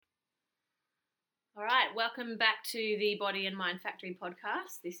All right, welcome back to the Body and Mind Factory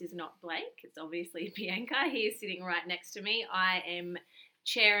podcast. This is not Blake, it's obviously Bianca. He is sitting right next to me. I am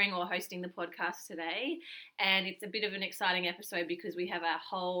chairing or hosting the podcast today, and it's a bit of an exciting episode because we have our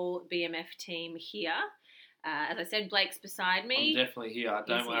whole BMF team here. As I said, Blake's beside me. I'm definitely here.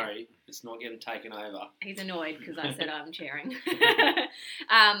 Don't worry, it's not getting taken over. He's annoyed because I said I'm chairing.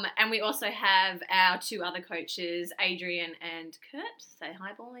 And we also have our two other coaches, Adrian and Kurt. Say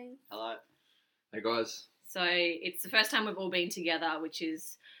hi, boys. Hello. Hey guys. So it's the first time we've all been together, which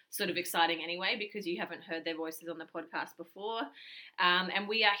is sort of exciting anyway because you haven't heard their voices on the podcast before. And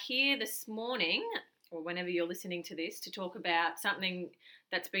we are here this morning, or whenever you're listening to this, to talk about something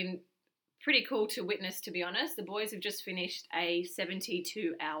that's been pretty cool to witness, to be honest. The boys have just finished a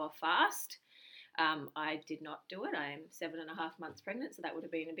 72-hour fast. I did not do it. I am 7.5 months pregnant, so that would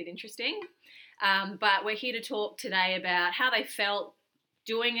have been a bit interesting. But we're here to talk today about how they felt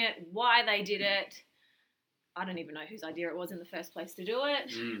doing it, why they did it. I don't even know whose idea it was in the first place to do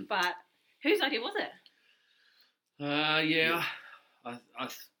it, but whose idea was it?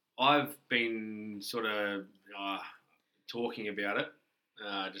 I've been sort of talking about it,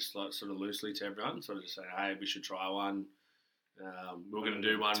 just like sort of loosely to everyone, sort of just saying, hey, we should try one. We're going to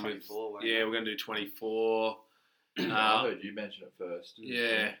do one 24, with, we're going to do 24. I heard you mention it first.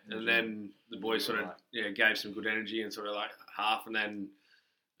 Yeah, and then the boys sort of gave some good energy and sort of like half, and then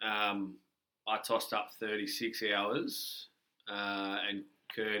I tossed up 36 hours, and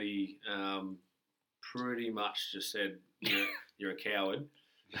Curdy pretty much just said, you're a coward.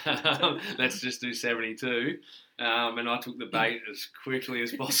 Let's just do 72. And I took the bait as quickly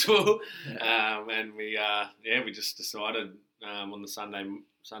as possible. And we just decided on the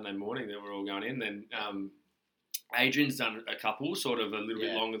Sunday morning that we're all going in. Then Adrian's done a couple, sort of a little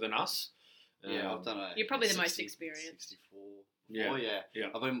bit longer than us. I've done You're probably the most experienced. 64. Yeah.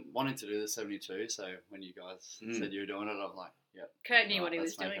 I've been wanting to do the 72, so when you guys said you were doing it, I'm like, Kurt knew what he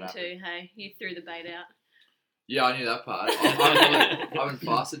was doing too, hey? You threw the bait out. Yeah, I knew that part. I haven't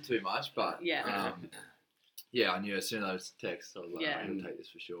fasted too much, but I knew as soon as those texts, I was like, I'm going to take this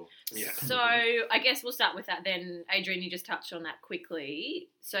for sure. Yeah. So I guess we'll start with that then. Adrian, you just touched on that quickly.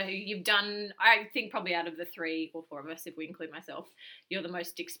 So you've done, I think probably out of the 3 or 4 of us, if we include myself, you're the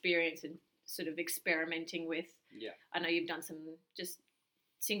most experienced in sort of experimenting with. Yeah. I know you've done some just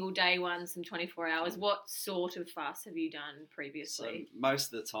single day ones, some 24 hours. What sort of fast have you done previously? So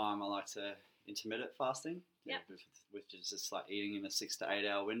most of the time I like to intermittent fasting, Yep. which is just like eating in a 6 to 8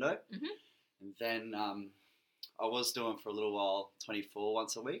 hour window. Mm-hmm. And then I was doing for a little while 24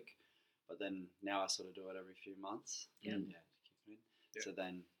 once a week, but then now I sort of do it every few months. Yeah. So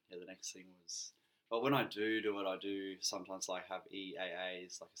then the next thing was, but when I do it, I do sometimes like have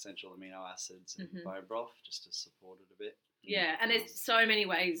EAAs, like essential amino acids and bone broth, just to support it a bit. Yeah, and there's so many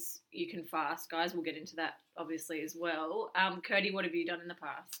ways you can fast, guys. We'll get into that obviously as well. Cody, what have you done in the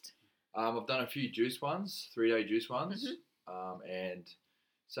past? I've done a few juice ones, 3-day juice ones, and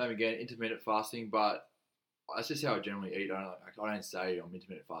same again, intermittent fasting, but that's just how I generally eat. I don't say I'm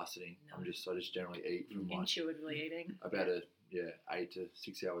intermittent fasting. No. I just generally eat from like Intuitively eating. about a 8 to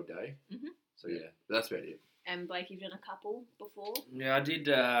 6 hour day. Mm-hmm. So but that's about it. And Blake, you've done a couple before? Yeah, I did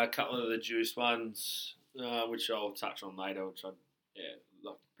a couple of the juice ones, which I'll touch on later, which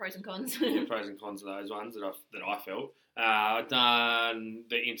Pros and cons. pros and cons of those ones that I felt. I've done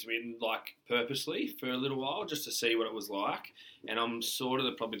the intermittent like purposely for a little while just to see what it was like, and I'm sort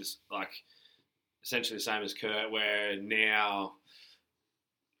of probably just like essentially the same as Kurt, where now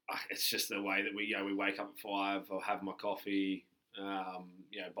it's just the way that we wake up at 5, I'll have my coffee.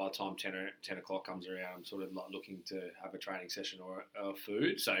 By the time 10 o'clock comes around, I'm sort of like looking to have a training session or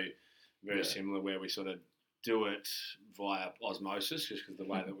food. So very similar where we sort of do it via osmosis, just because the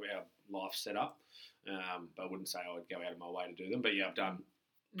way that our life's set up. But I wouldn't say I would go out of my way to do them. But I've done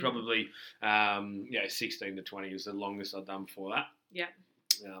probably 16 to 20 is the longest I've done before that. Yeah.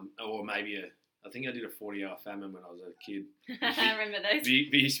 Or maybe I think I did a 40-hour famine when I was a kid. I remember those. We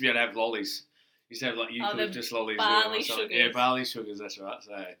used to be able to have lollies. We used to have like eucalyptus lollies. Barley sugars. Yeah, barley sugars, that's right.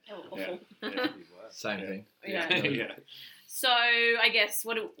 So, awful. Same thing. Yeah. So I guess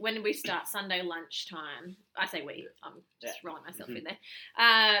when did we start? Sunday lunchtime. I say we. I'm just rolling myself in there.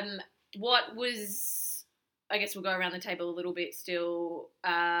 What was? I guess we'll go around the table a little bit still.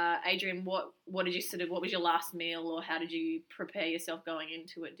 Adrian, what did you what was your last meal, or how did you prepare yourself going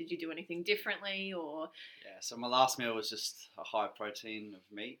into it? Did you do anything differently, or? Yeah, so my last meal was just a high protein of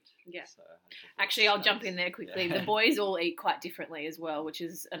meat. Yeah. So actually, I'll jump in there quickly. Yeah. The boys all eat quite differently as well, which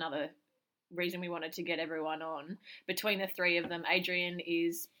is another reason we wanted to get everyone on. Between the 3 of them, Adrian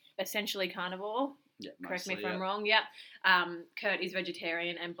is essentially carnivore. Yeah, Correct me if mostly, I'm wrong. Yep. Kurt is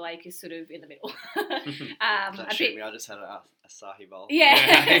vegetarian and Blake is sort of in the middle. Don't shoot me. I just had a Asahi bowl.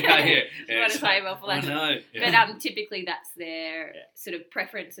 Yeah. Yeah. What a say well for I that. know. But typically that's their sort of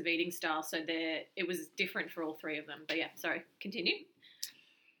preference of eating style. So it was different for all three of them. But yeah, sorry. Continue.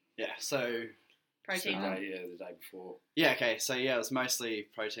 Yeah. So Protein. The day before. yeah. Okay. So yeah, it was mostly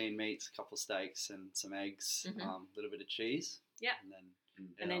protein meats, a couple of steaks, and some eggs, Mhm. a little bit of cheese. Yeah. And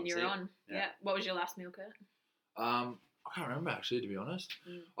then that was you're it. on. Yeah. What was your last meal, Kurt? I can't remember actually, to be honest.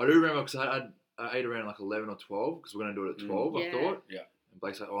 Mm. I do remember because I ate around like 11 or 12 because we're going to do it at 12, I thought. Yeah. And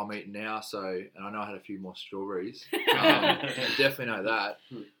Blake's like, oh, I'm eating now, and I know I had a few more strawberries. Definitely know that.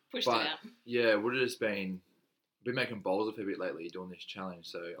 Pushed But it out. yeah, it would have just been, I've been making bowls a fair bit lately doing this challenge,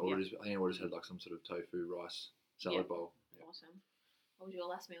 so I think I would have just had like some sort of tofu rice salad bowl. Awesome. What was your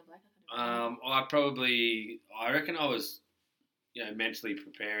last meal, Blake? I reckon I was, mentally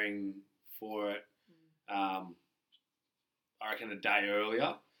preparing for it. I reckon a day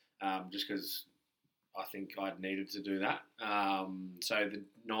earlier, just because I think I'd needed to do that. So the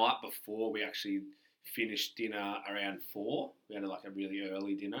night before, we actually finished dinner around 4. We had a really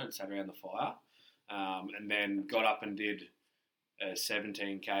early dinner and sat around the fire, and then got up and did a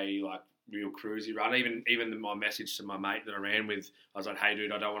 17k real cruisy run. Even my message to my mate that I ran with, I was like, "Hey,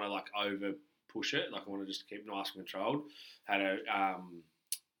 dude, I don't want to over push it. I want to just keep nice and controlled." Had a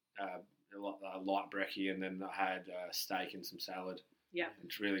light brekkie, and then I had steak and some salad. Yeah.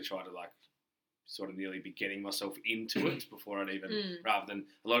 And really try to sort of nearly be getting myself into it before I'd even, rather than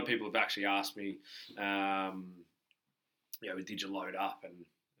a lot of people have actually asked me, did you load up? And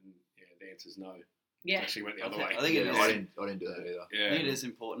the answer's no. Yeah. It actually went the other way. I think it is. I didn't do that either. Yeah. I think it is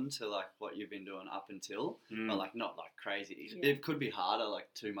important to what you've been doing up until, but not crazy. Yeah. It could be harder,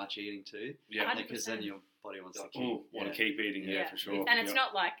 too much eating too. Yeah. Because then your body wants to want to keep eating. Yeah, for sure. And it's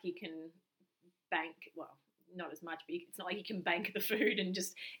not like you can bank. Well, not as much, but it's not like you can bank the food and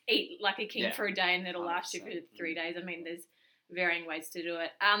just eat like a king for a day and it'll last you for 3 days. I mean, there's varying ways to do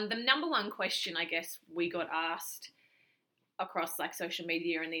it. The number one question I guess we got asked across social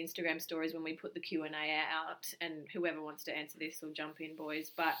media and the Instagram stories when we put the Q&A out, and whoever wants to answer this will jump in, boys,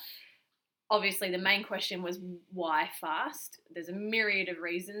 but obviously the main question was why fast? There's a myriad of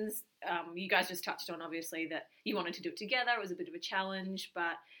reasons. You guys just touched on obviously that you wanted to do it together. It was a bit of a challenge,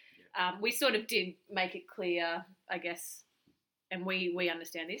 but we sort of did make it clear, I guess, and we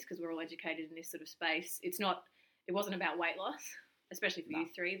understand this because we're all educated in this sort of space. It wasn't about weight loss, especially for you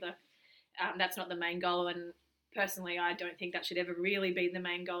three. That's not the main goal, and personally, I don't think that should ever really be the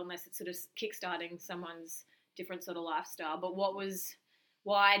main goal unless it's sort of kickstarting someone's different sort of lifestyle. But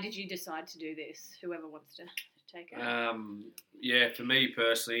why did you decide to do this? Whoever wants to take it. For me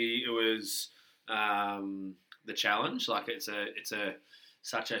personally, it was the challenge. It's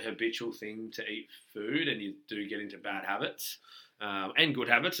such a habitual thing to eat food, and you do get into bad habits. And good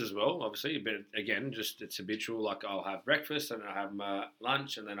habits as well, obviously. But again, just it's habitual. I'll have breakfast, and I have my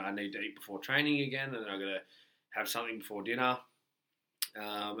lunch, and then I need to eat before training again, and then I'm going to have something before dinner.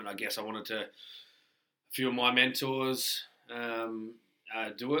 And I guess I wanted to, a few of my mentors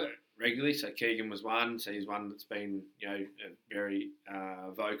do it regularly. So Keegan was one. So he's one that's been, very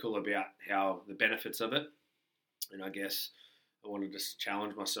vocal about how the benefits of it. And I guess I wanted to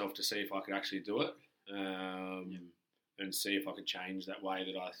challenge myself to see if I could actually do it. And see if I could change that way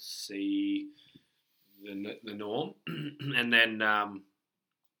that I see the norm. And then,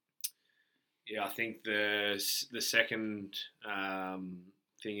 I think the second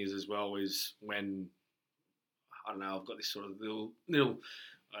thing is as well is when, I don't know, I've got this sort of little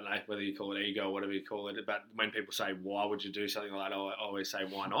I don't know whether you call it ego or whatever you call it, but when people say, why would you do something like that, I always say,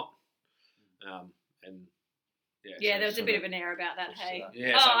 why not? There was a bit of an air about that, hey.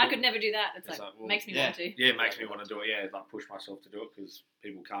 Yeah, I could never do that. It's makes me want to. Yeah, it makes me want to do it. Yeah, push myself to do it because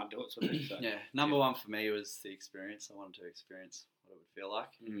people can't do it, sort of thing. So. Yeah, number one for me was the experience. I wanted to experience what it would feel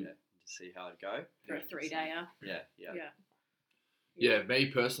like, to see how it'd go. For a 3-dayer. Yeah. Me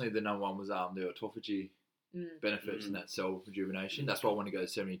personally, the number one was the autophagy benefits and that cell rejuvenation. That's why I want to go to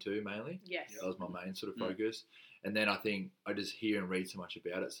 72 mainly. Yes. That was my main sort of focus. And then I think I just hear and read so much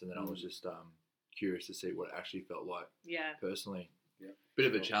about it, so then I was just curious to see what it actually felt like. Yeah. Personally. Yeah. Bit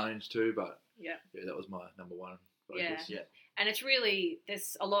of a challenge too, but that was my number one focus. Yeah. And it's really,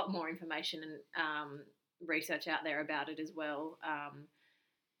 there's a lot more information and research out there about it as well.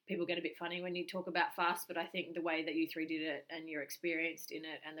 People get a bit funny when you talk about fast, but I think the way that you three did it and you're experienced in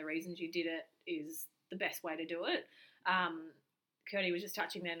it and the reasons you did it is the best way to do it. Curdy was just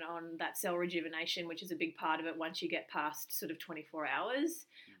touching then on that cell rejuvenation, which is a big part of it once you get past sort of 24 hours.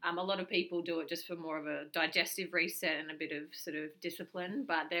 A lot of people do it just for more of a digestive reset and a bit of sort of discipline,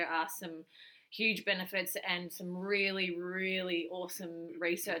 but there are some, huge benefits and some really, really awesome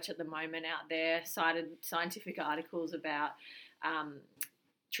research at the moment out there, cited scientific articles about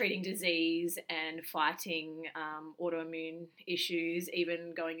treating disease and fighting autoimmune issues,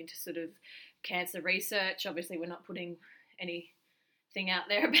 even going into sort of cancer research. Obviously, we're not putting anything out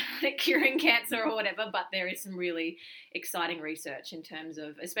there about it curing cancer or whatever, but there is some really exciting research in terms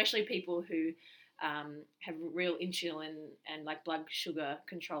of, especially people who have real insulin and like blood sugar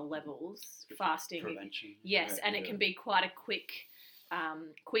control levels, fasting. Prevention. Yes, and it can be quite a quick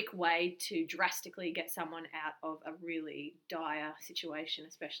way to drastically get someone out of a really dire situation,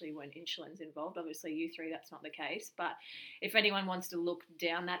 especially when insulin's involved. Obviously, you three, that's not the case. But if anyone wants to look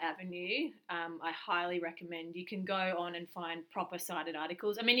down that avenue, I highly recommend you can go on and find proper cited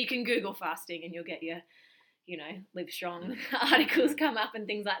articles. I mean, you can Google fasting and you'll get your, Live Strong articles come up and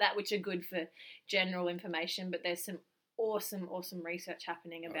things like that, which are good for general information. But there's some awesome research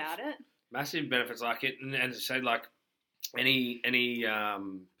happening about it. Massive benefits like it. And as I said, like, any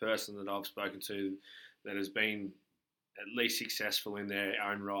person that I've spoken to that has been at least successful in their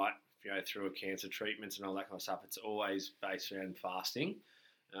own right, through a cancer treatment and all that kind of stuff, it's always based around fasting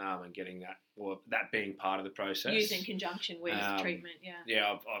and getting that, or that being part of the process. Used in conjunction with treatment,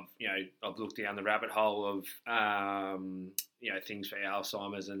 yeah. Yeah, I've looked down the rabbit hole of things for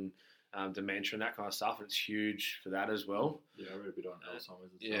Alzheimer's and dementia and that kind of stuff. And it's huge for that as well. Yeah, I read a bit on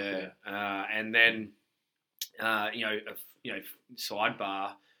Alzheimer's and stuff. Yeah, and then.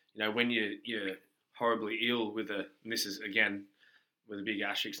 Sidebar, when you're horribly ill with and this is again with a big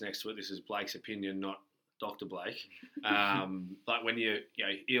asterisk next to it, this is Blake's opinion, not Dr. Blake. Like when you're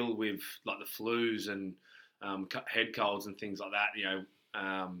ill with like the flus and head colds and things like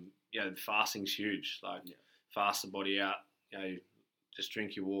that, fasting's huge. Like fast the body out, just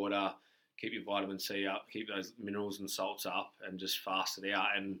drink your water, keep your vitamin C up, keep those minerals and salts up, and just fast it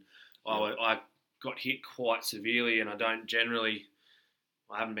out. And I got hit quite severely, and I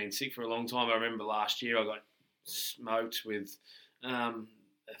haven't been sick for a long time. I remember last year I got smoked with, I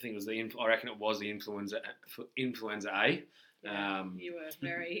think it was I reckon it was the influenza A. You were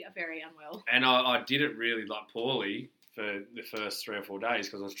very, very unwell. And I did it really poorly for the first 3 or 4 days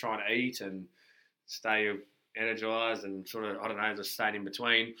because I was trying to eat and stay energised and sort of, I don't know, just stayed in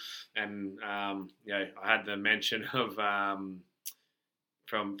between. And, I had the mention of,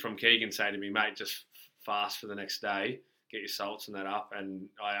 from Keegan saying to me, mate, just fast for the next day, get your salts and that up. And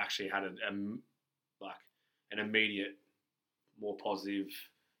I actually had an immediate, more positive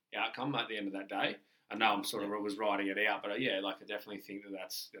outcome at the end of that day. I know I'm sort of was writing it out, but I definitely think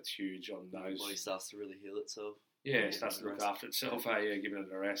that's huge on those. The body starts to really heal itself. Yeah, it starts to look after itself. Giving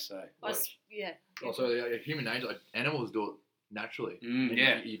it a rest. So. Also, human nature, like animals do it naturally.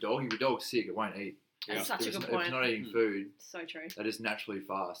 Your dog's sick, it won't eat. That's such a good point. If it's not eating food, so true. They just naturally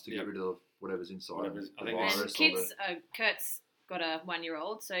fast to get rid of whatever's inside. I think virus. Kids, Kurt's got a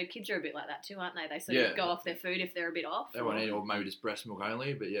 1-year-old, so kids are a bit like that too, aren't they? They sort of go off their food if they're a bit off. They won't eat, or maybe just breast milk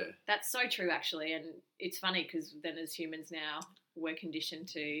only. But yeah, that's so true actually, and it's funny because then as humans now we're conditioned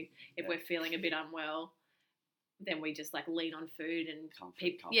to if we're feeling a bit unwell, then we just lean on food and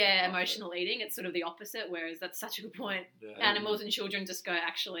emotional eating. It's sort of the opposite, whereas that's such a good point. Yeah. Animals and children just go,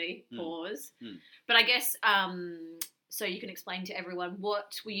 actually, pause. But I guess, so you can explain to everyone,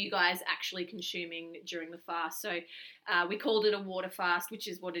 what were you guys actually consuming during the fast? So we called it a water fast, which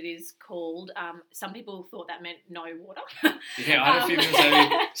is what it is called. Some people thought that meant no water. Yeah, I don't think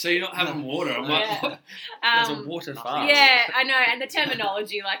say, so you're not having water. I'm like, there's a water fast. Yeah, I know, and the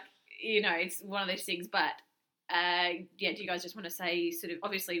terminology, it's one of those things, but... do you guys just want to say sort of,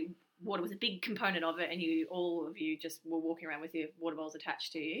 obviously water was a big component of it and all of you just were walking around with your water bowls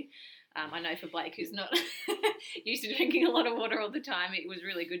attached to you. I know for Blake, who's not used to drinking a lot of water all the time, it was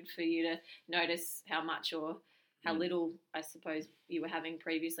really good for you to notice how much or how little, I suppose, you were having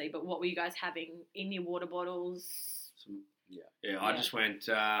previously. But what were you guys having in your water bottles? I just went,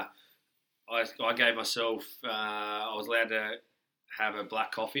 I gave myself, I was allowed to have a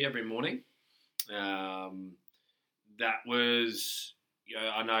black coffee every morning. That was,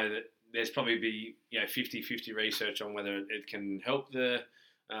 I know that there's probably be 50-50 research on whether it can help the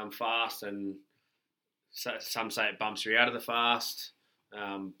fast, and some say it bumps you out of the fast.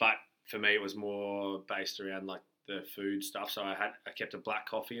 But for me, it was more based around the food stuff. So I kept a black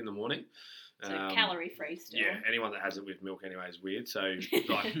coffee in the morning. So calorie free still. Yeah, anyone that has it with milk anyway is weird. So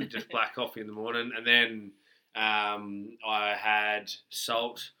just black coffee in the morning, and then I had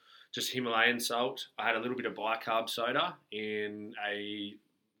salt. Just Himalayan salt. I had a little bit of bicarb soda in a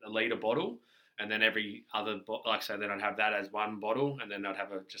litre bottle, and then every other, then I'd have that as one bottle, and then I'd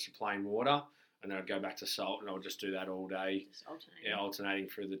have just a plain water. and then I'd go back to salt, and I would just do that all day. Just alternating. Yeah, alternating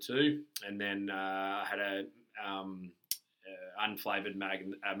through the two. And then I had a unflavoured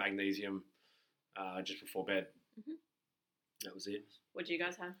magnesium just before bed. Mm-hmm. That was it. What do you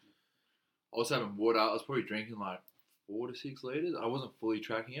guys have? I was having water. I was probably drinking like 4 to 6 litres. I wasn't fully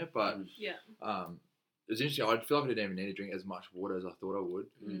tracking it, but yeah. It was interesting. I feel like I didn't even need to drink as much water as I thought I would.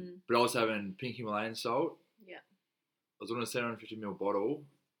 Mm. But I was having pink Himalayan salt. Yeah. I was on a 750ml bottle,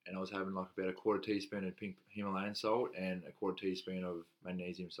 and I was having like about a quarter teaspoon of pink Himalayan salt and a quarter teaspoon of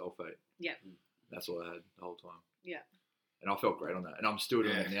magnesium sulfate. Yeah. That's all I had the whole time. Yeah. And I felt great on that. And I'm still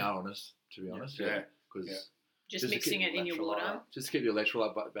doing it now, to be honest. Yeah. Because just mixing it in your water. Just to keep the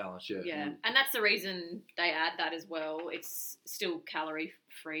electrolyte balance, yeah. Yeah, and that's the reason they add that as well. It's still calorie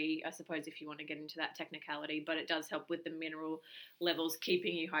free, I suppose, if you want to get into that technicality, but it does help with the mineral levels,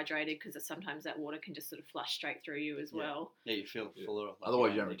 keeping you hydrated, because sometimes that water can just sort of flush straight through you as well. Yeah, you feel fuller. Like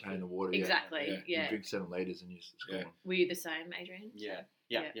otherwise, you don't retain the water. Exactly, yeah. You drink 7 litres and it's gone. Were you the same, Adrian? Yeah,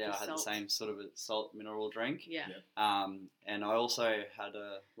 I had the same sort of a salt mineral drink. Yeah. And I also had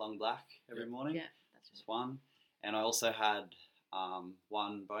a long black every morning. Yeah, that's just one. And I also had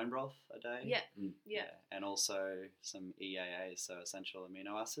 1 bone broth a day. Yeah. And also some EAAs, so essential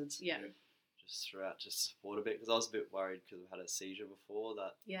amino acids. Yeah. Just throughout, just support a bit, because I was a bit worried because I had a seizure before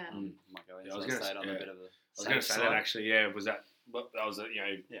that. Yeah. Might go into. I was going to say on a bit of a. I was going to say that actually. Yeah. Was that? That was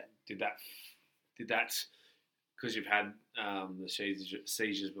Did that? Because you've had the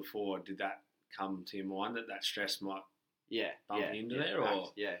seizures before. Did that come to your mind that stress might? Bump into there,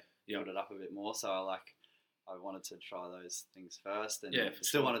 or put it up a bit more. So I wanted to try those things first, and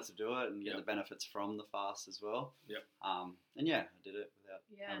still wanted to do it and get the benefits from the fast as well. Yep. And I did it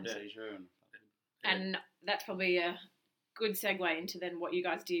without anesthesia. And that's probably a good segue into then what you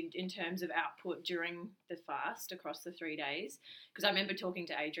guys did in terms of output during the fast across the 3 days. Because I remember talking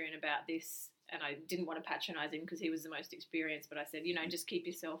to Adrian about this, and I didn't want to patronise him because he was the most experienced, but I said, just keep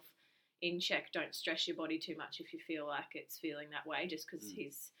yourself in check. Don't stress your body too much if you feel like it's feeling that way, just because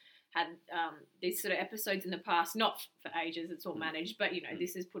he's had these sort of episodes in the past, not for ages, it's all managed, but,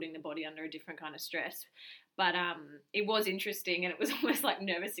 this is putting the body under a different kind of stress. But it was interesting, and it was almost like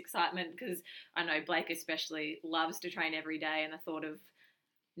nervous excitement, because I know Blake especially loves to train every day, and the thought of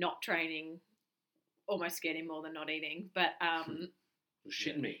not training almost scared him more than not eating. But you're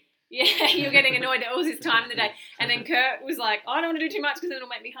shitting me. Yeah, you're getting annoyed that all his time in the day. And then Kurt was like, I don't want to do too much because it'll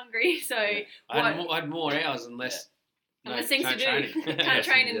make me hungry. So I had more hours and less... less things to do. Can't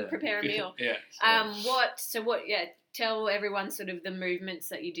train and prepare a meal. Tell everyone sort of the movements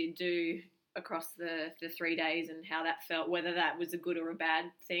that you did do across the 3 days and how that felt, whether that was a good or a bad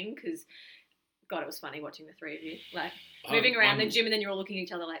thing, because God, it was funny watching the three of you like moving around the gym, and then you're all looking at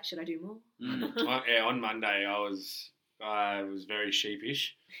each other like, should I do more? On Monday I was very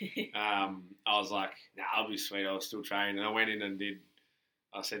sheepish. I was like, nah, I'll be sweet, I'll still train, and I went in and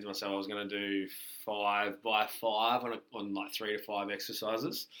I said to myself I was going to do 5 by 5 on like 3 to 5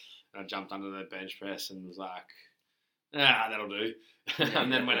 exercises. And I jumped under the bench press and was like, that'll do.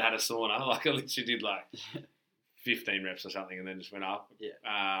 And then when I had a sauna, like I literally did like 15 reps or something, and then just went up.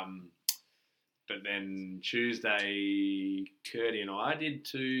 Yeah. But then Tuesday, Curdy and I did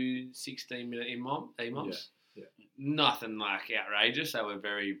 2 16-minute EMOMs. Yeah. Nothing like outrageous. They were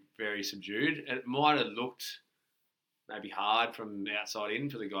very, very subdued. It might have looked maybe hard from the outside in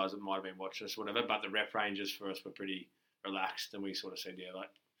for the guys that might have been watching us, whatever, but the rep ranges for us were pretty relaxed, and we sort of said,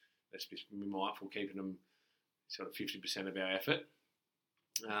 let's be mindful, keeping them sort of 50% of our effort.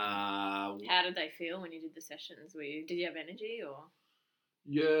 How did they feel when you did the sessions? Did you have energy or?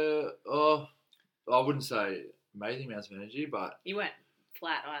 Yeah, I wouldn't say amazing amounts of energy, but you weren't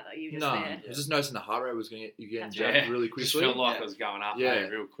flat either. You just there. I was just noticing the heart rate was getting jacked really quickly. Just felt like it was going up,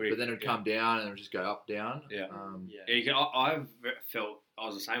 real quick. But then it'd come down and it would just go up, down. Yeah, I felt I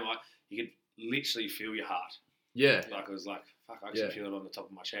was the same. Like you could literally feel your heart. Yeah, like it was like fuck. I could feel it on the top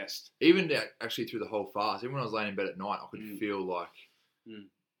of my chest. Even actually through the whole fast, even when I was laying in bed at night, I could feel like.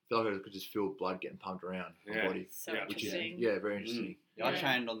 I could just feel blood getting pumped around my body. So interesting. Very interesting. Yeah, I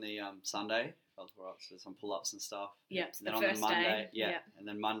trained on the Sunday. Felt alright, so some pull-ups and stuff. Yeah, so then on the Monday, and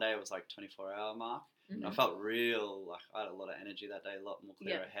then Monday it was like 24-hour mark. Mm-hmm. I felt I had a lot of energy that day, a lot more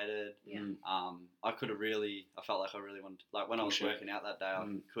clear-headed. Yeah. I felt like I really wanted, like when I was working out that day, I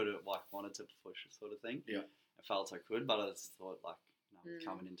could have wanted to push sort of thing. Yeah. I felt I could, but I just thought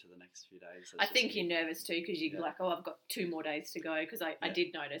coming into the next few days. I think you're nervous too, because you're like, I've got 2 more days to go, because I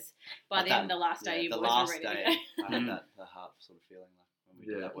did notice by the end of the last day, you were ready to go. I had that heart sort of feeling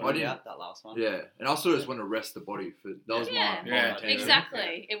like when we did that last one. Yeah, and I sort of just wanted to rest the body. That was my intention.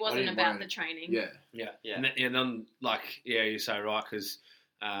 Exactly. It wasn't about the training. Yeah. And then, like, you're so right, because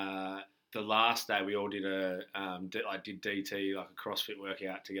the last day we all did I did DT, like a CrossFit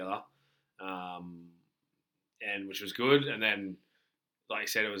workout together, and which was good. And then, like you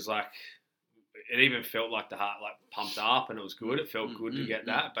said, it was like it even felt like the heart like pumped up, and it was good. It felt good to get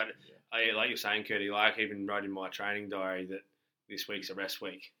that. But like you're saying, Curdy, like I even wrote in my training diary that this week's a rest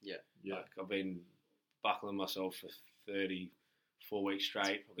week. Yeah. Like I've been buckling myself for 34 weeks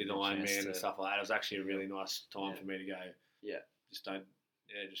straight with Ironman and stuff like that. It was actually a really nice time for me to go. Yeah.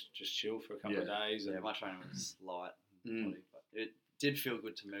 Just chill for a couple of days. And my training was light, body, but it did feel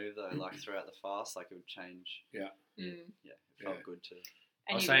good to move though. Like throughout the fast, like it would change. Yeah. It felt good to.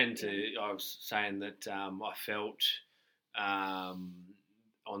 I was saying that I felt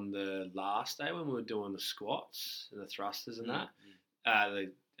on the last day when we were doing the squats and the thrusters and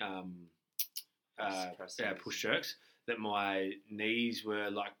push jerks, that my knees were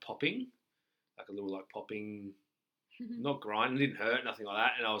like popping, like a little like popping, not grinding, didn't hurt, nothing like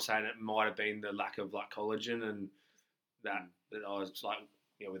that. And I was saying it might have been the lack of like collagen and that I was like,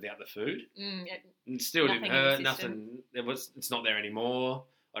 without the food. It still didn't hurt, nothing. It's not there anymore.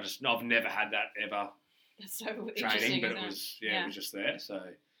 I've never had that ever. That's so training, but it was just there. So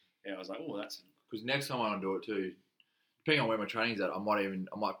I was like, oh, that's because next time I want to do it too, depending on where my training's at, I might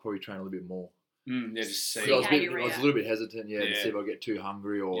probably train a little bit more. Just see. I was a little bit hesitant, to see if I get too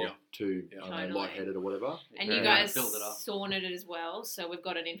hungry or too lightheaded or whatever. And you guys saunaed it as well, so we've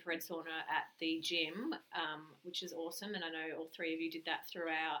got an infrared sauna at the gym, which is awesome, and I know all three of you did that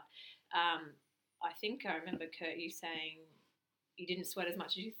throughout. I think I remember, Kurt, you saying you didn't sweat as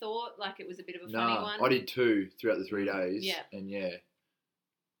much as you thought, like it was a bit of a funny one. I did 2 throughout the 3 days, and like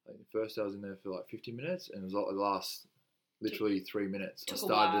the first day I was in there for like 50 minutes, and it was like the last literally 3 minutes. I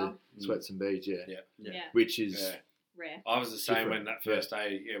started to sweat some beads, which is rare. I was the same when that first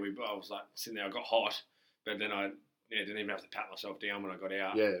day. I was like sitting there. I got hot, but then I didn't even have to pat myself down when I got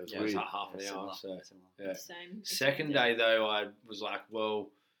out. Yeah, it was weird. It was like half an hour. Same. Second day though, I was like, well,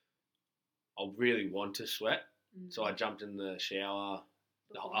 I really want to sweat, so I jumped in the shower,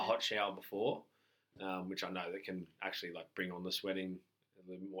 a hot shower before, which I know that can actually like bring on the sweating a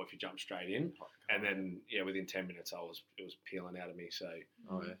little more if you jump straight in. And then, within 10 minutes, it was peeling out of me. So,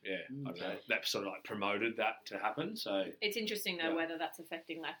 I don't know. That sort of like promoted that to happen. So it's interesting though whether that's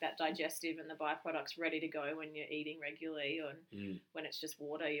affecting like that digestive and the byproducts ready to go when you're eating regularly, or when it's just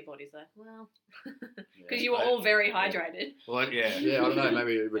water, your body's like, well, because you were all very hydrated. Well, I don't know.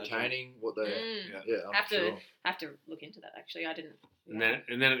 Maybe retaining what they. Have to look into that. Actually, I didn't. And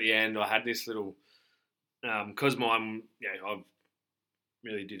then at the end, I had this little because mine, I've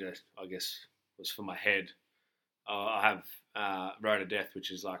really did it. I guess was for my head. I have Road to Death,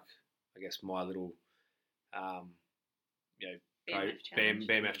 which is like, I guess, my little,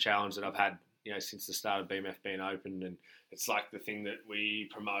 BMF challenge that I've had, since the start of BMF being opened, and it's like the thing that we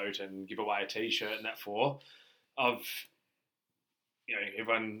promote and give away a T-shirt and that for.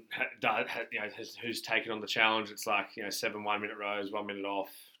 Everyone who's taken on the challenge, it's like 7 1-minute rows, 1 minute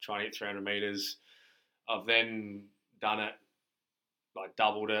off, trying to hit 300 meters. I've then done it. Like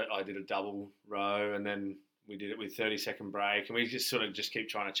doubled it. I did a double row, and then we did it with 30-second break, and we just keep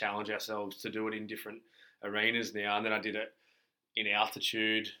trying to challenge ourselves to do it in different arenas now. And then I did it in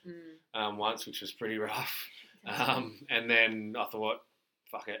altitude once, which was pretty rough. And then I thought,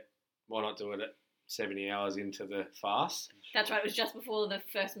 fuck it, why not do it at 70 hours into the fast? That's right. It was just before the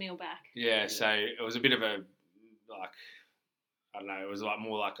first meal back. Yeah. So it was a bit of a I don't know. It was like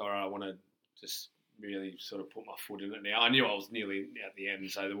more like, all right, I want to just really sort of put my foot in it now. I knew I was nearly at the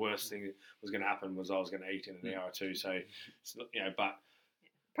end, so the worst thing that was going to happen was I was going to eat in an hour or two. So, but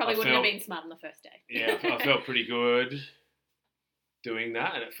probably wouldn't have been smart on the first day. Yeah, I felt pretty good doing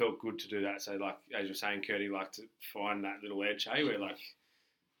that, and it felt good to do that. So, like as you're saying, Curdy, like to find that little edge, where like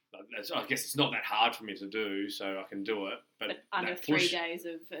I guess it's not that hard for me to do, so I can do it. But under 3 days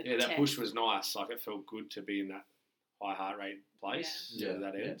of that push was nice. Like it felt good to be in that high heart rate place to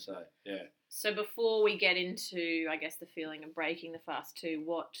that end. So So before we get into, I guess, the feeling of breaking the fast too,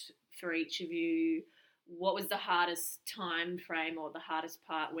 what for each of you, what was the hardest time frame or the hardest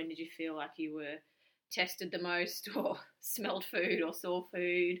part? When did you feel like you were tested the most, or smelled food or saw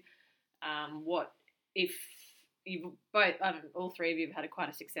food? What if you both, all three of you have had quite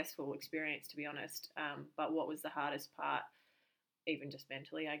a successful experience, to be honest. But what was the hardest part, even just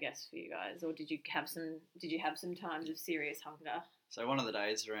mentally, I guess, for you guys? Or did you have some times of serious hunger? So one of the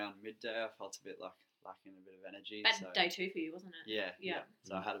days around midday, I felt a bit lacking a bit of energy. But day 2 for you, wasn't it? Yeah.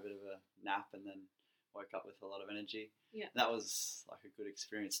 So I had a bit of a nap and then woke up with a lot of energy. Yeah. That was like a good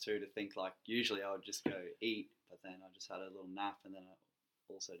experience too, to think like usually I would just go eat, but then I just had a little nap and then I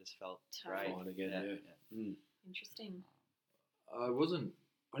also just felt great. Fine again, Interesting. I wasn't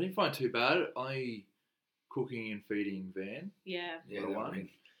I didn't find it too bad. Only cooking and feeding Van. Yeah.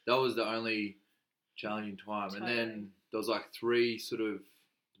 That was the only challenging time. Totally. And then there was like 3 sort of,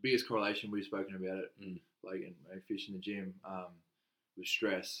 the biggest correlation we've spoken about it, like in fish in the gym, was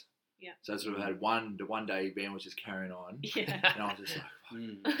stress. Yeah. So I sort of had the one day Ben was just carrying on. Yeah. And I was just like,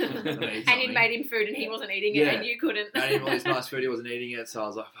 and you'd made him food and he wasn't eating it and you couldn't. Made him all this nice food, he wasn't eating it, so I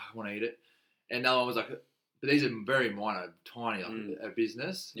was like, I want to eat it. And the other one was like, but these are very minor, tiny, like a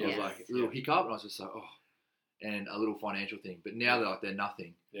business. It was like a little hiccup and I was just like, oh, and a little financial thing. But now they're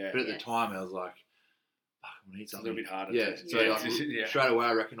nothing. Yeah. But at the time I was like, I want to eat something. It's a little bit harder. Yeah. So straight away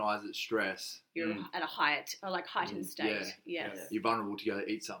I recognised it's stress. You're at a heightened state. Yeah. You're vulnerable to go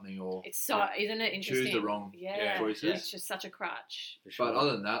eat something or... It's so, isn't it interesting? Choose the wrong choices. Yeah. It's just such a crutch. Sure. But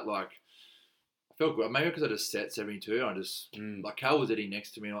other than that, like, I felt good. Maybe because I just set 72 and I just... Like, Cal was eating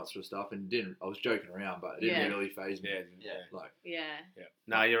next to me and all that sort of stuff and I was joking around, but it didn't really faze me. Yeah.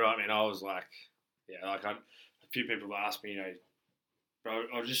 No, you're right, man. I was like... a few people have asked me, bro,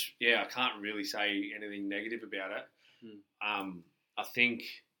 I can't really say anything negative about it. I think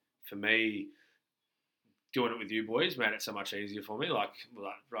for me, doing it with you boys made it so much easier for me. Like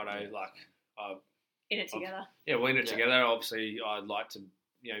righto, in it together. We're in it together. Obviously, I would like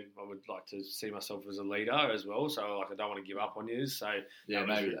to see myself as a leader as well. So like, I don't want to give up on you. So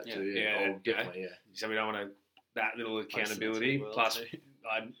maybe that too. Yeah, definitely. Yeah. So we don't want to that little accountability. Plus,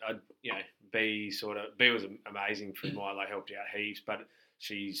 I'd B was amazing for mine. Like helped you out heaps, but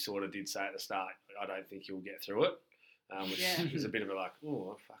she sort of did say at the start, I don't think you'll get through it. Which is a bit of a like,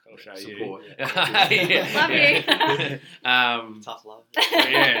 oh fuck, I'll show support. You. Love you. Tough love.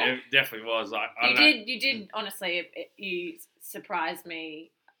 Yeah, it definitely was. Like you did honestly. You surprised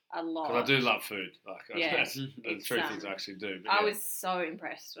me a lot. Because I do love food. Like that's the 3 things I actually do. But I was so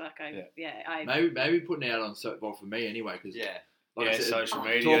impressed. Like maybe putting out on for me anyway. Because like I said, social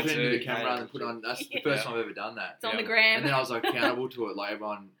media talking into the camera and put on. That's the first time I've ever done that. It's on the gram. And then I was like accountable to it. Like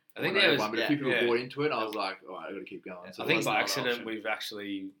everyone. I think but a few people bought into it. I was like, all right, I've got to keep going. So I think by accident we've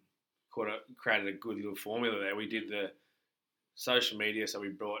actually created a good little formula there. We did the social media, so we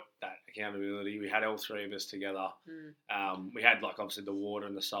brought that accountability. We had all 3 of us together. We had like obviously the water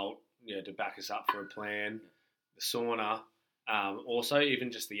and the salt, to back us up for a plan. The sauna, also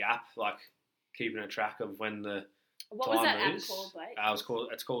even just the app, like keeping a track of when the what time was that is. App called,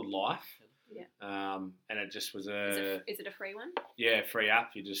 Blake? It's called Life. Yeah. And it just was Is it a free one? Yeah, free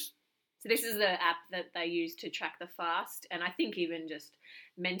app. So this is the app that they use to track the fast, and I think even just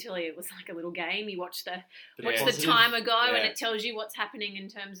mentally, it was like a little game. You watch the timer go, and it tells you what's happening in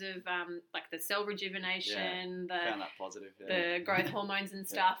terms of like the cell rejuvenation, found that positive, the growth hormones and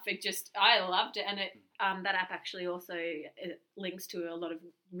stuff. I loved it, and it that app actually also links to a lot of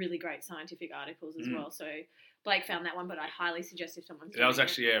really great scientific articles as well. So Blake found that one, but I highly suggest if someone's that was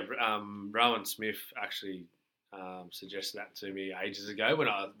actually Rowan Smith actually suggested that to me ages ago when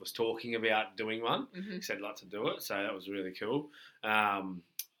I was talking about doing one. He said I'd like to do it, so that was really cool. I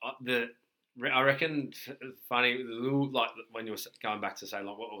reckon funny the little, like when you were going back to say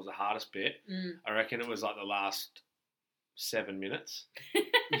like what was the hardest bit, I reckon it was like the last 7 minutes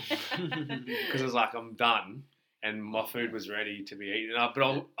because it was like I'm done and my food was ready to be eaten.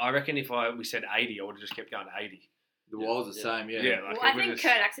 But I reckon if we said 80, I would have just kept going to 80. The wall's the same, Like I think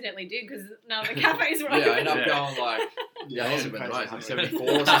Kurt accidentally did because none of the cafes were open. I ended up going like, I was like 74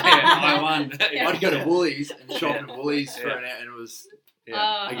 or something. I won. I'd go to Woolies and shop at Woolies for an hour, and it was,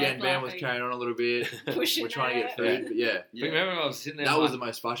 again, Ben was carrying on a little bit. We're trying to get food, but remember I was sitting there. That was the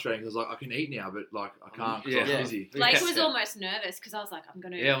most frustrating because I was like, I can eat now, but like I can't because I'm busy. Blake was almost nervous because I was like, I'm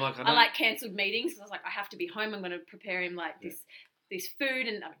going to, I cancelled meetings because I was like, I have to be home. I'm going to prepare him like this food,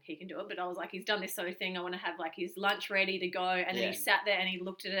 and I mean, he can do it, but I was like, he's done this sort of thing. I want to have like his lunch ready to go, and then he sat there and he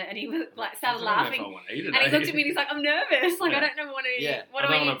looked at it and he was like started laughing, and he looked at me and he's like, I'm nervous, like I don't know what to eat. I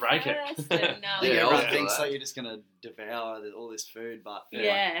don't want to break it. Everyone thinks that you're just gonna devour all this food, but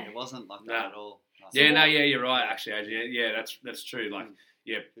it wasn't like that at all. You're right, actually, Adrian. Yeah, that's true. Like,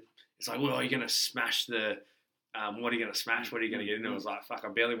 it's like, well, are you gonna smash the? What are you gonna smash? What are you gonna get in? And I was like, fuck, I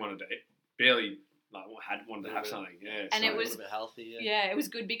barely wanted to eat. Like wanted to have something, and it was a little bit healthy. It was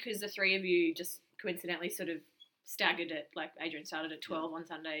good because the 3 of you just coincidentally sort of staggered it. Like Adrian started at 12 on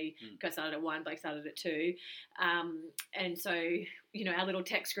Sunday, Kurt started at 1, Blake started at 2, and so our little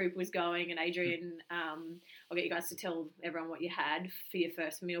text group was going. And Adrian, I'll get you guys to tell everyone what you had for your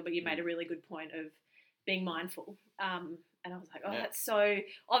first meal, but you made a really good point of being mindful. And I was like, that's so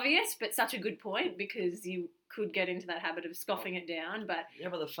obvious, but such a good point because you could get into that habit of scoffing it down. But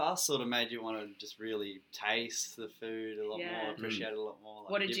the fast sort of made you want to just really taste the food a lot more, appreciate it a lot more. Like,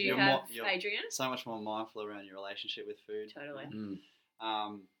 what did you have, Adrian? So much more mindful around your relationship with food. Totally.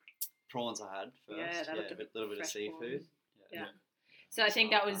 Prawns I had first. Yeah, that looked a little bit of seafood. Yeah. So I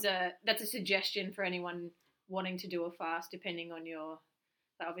think that's a suggestion for anyone wanting to do a fast, depending on your.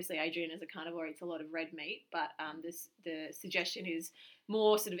 Obviously, Adrian is a carnivore, eats a lot of red meat, but the suggestion is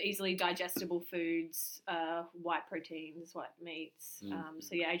more sort of easily digestible foods, white proteins, white meats.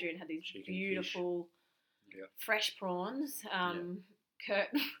 So yeah, Adrian had these chicken, beautiful fresh prawns. Kurt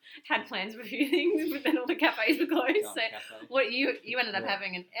had plans for a few things, but then all the cafes were closed. So what you ended up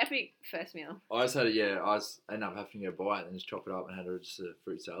having an epic first meal. I just had ended up having a bite and just chop it up and had just a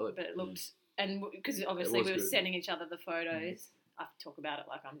fruit salad. But it looked, and because obviously we were sending each other the photos. I talk about it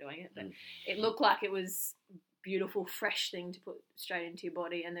like I'm doing it, but it looked like it was beautiful, fresh thing to put straight into your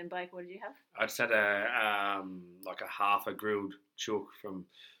body. And then Blake, what did you have? I just had a half a grilled chook from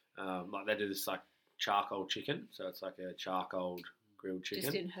they do this like charcoal chicken, so it's like a charcoal grilled chicken,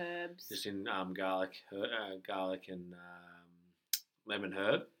 just in herbs, just in garlic and lemon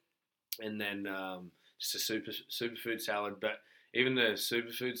herb, and then just a superfood salad. But even the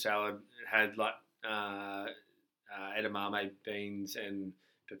superfood salad had like edamame beans and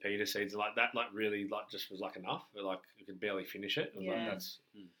pepita seeds like that. Like really, like just was like enough. But like you could barely finish it. It was like that's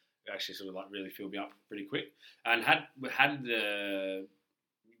actually sort of like really filled me up pretty quick. And had the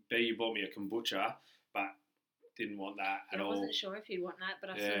B bought me a kombucha, but didn't want that at all. I wasn't sure if he'd want that, but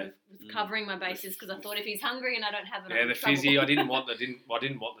I sort of was covering my bases because I thought if he's hungry and I don't have it, the fizzy. I didn't want the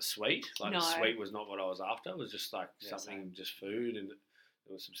sweet. Like the sweet was not what I was after. It was just like something, just food, and it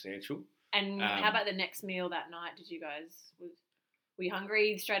was substantial. And how about the next meal that night? Did you guys were you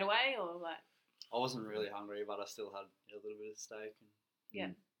hungry straight away or like? I wasn't really hungry, but I still had a little bit of steak.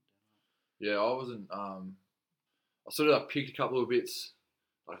 And, yeah, I wasn't. I sort of picked a couple of bits,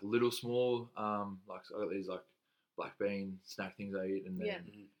 like little small. Like I got these like black bean snack things I eat, and then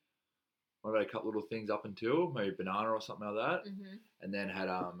I had a couple little things up until maybe banana or something like that, and then had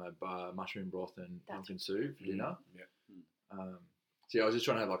a mushroom broth and pumpkin soup for dinner. So I was just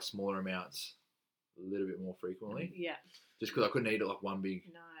trying to have like smaller amounts, a little bit more frequently. Yeah. Just because I couldn't eat it like one big.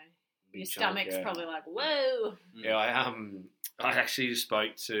 No. Your stomach's probably like, whoa. Yeah, I actually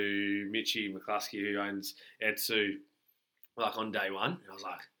spoke to Mitchie McCluskey, who owns Etsu, like on day one. And I was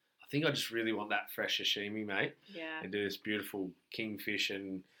like, I think I just really want that fresh sashimi, mate. Yeah. And do this beautiful kingfish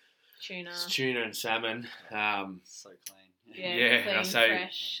and tuna and salmon. So clean. Yeah, clean,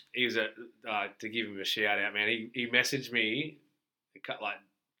 fresh. He was to give him a shout out, man. He messaged me like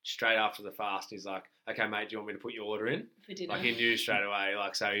straight after the fast. He's like, "Okay, mate, do you want me to put your order in?" For dinner. Like he knew straight away.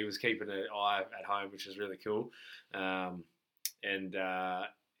 Like so, he was keeping an eye at home, which was really cool. And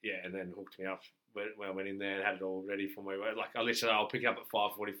then hooked me up when I went in there and had it all ready for me. Like I'll pick it up at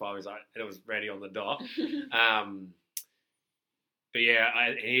 5:45. He's like, and it was ready on the dot. But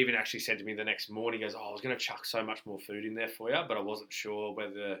yeah, he even actually said to me the next morning, he goes, "Oh, I was going to chuck so much more food in there for you, but I wasn't sure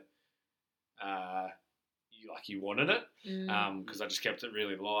whether you wanted it because I just kept it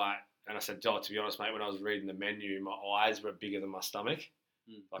really light." And I said, "Oh, to be honest, mate, when I was reading the menu, my eyes were bigger than my stomach.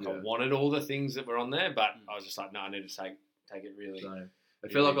 I wanted all the things that were on there, but I was just like, no, I need to take it really." So, I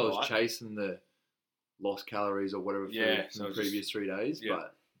feel like I was chasing the lost calories or whatever from the previous 3 days,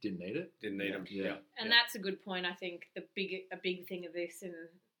 but didn't need it. Didn't need them. Yeah. And that's a good point. I think a big thing of this, and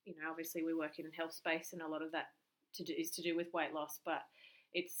obviously we work in health space, and a lot of that is to do with weight loss, but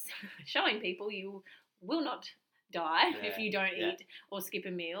it's showing people you will not die if you don't eat or skip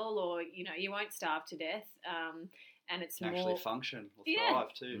a meal, or you won't starve to death. And it's actually more function or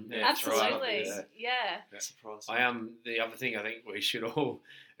thrive too. Yeah, absolutely. The other thing I think we should all,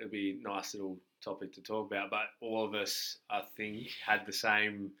 it'd be a nice little topic to talk about, but all of us I think had the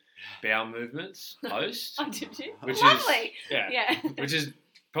same bowel movements post. Oh, did you? Which Lovely. is which is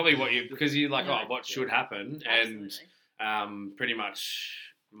probably what because you're like, what should happen? Absolutely. And pretty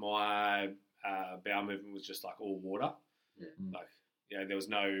much my bowel movement was just like all water. Like there was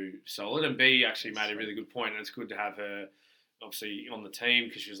no solid. And B actually made a really good point, and it's good to have her obviously on the team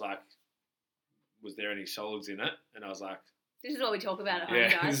because she was like, was there any solids in it? And I was like, this is what we talk about at home,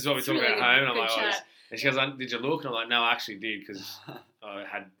 guys. This is what we talk about at home. And I'm like, and she goes, did you look? And I'm like, no, I actually did because I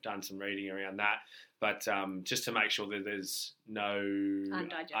had done some reading around that. But just to make sure that there's no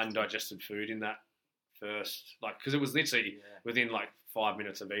undigested food in that first, because it was literally within 5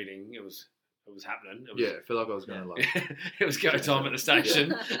 minutes of eating, it was happening. I feel like I was going to it was go time at the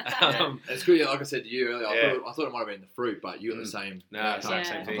station. It's good. Like I said to you earlier, I thought it might have been the fruit, but you got the same. Same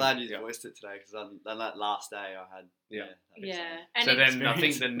thing. I'm glad you voiced it today because on that last day I had. And so then I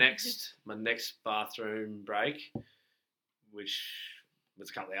think my next bathroom break, which was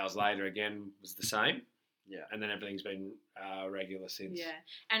a couple of hours later, again was the same. Yeah, and then everything's been regular since. Yeah,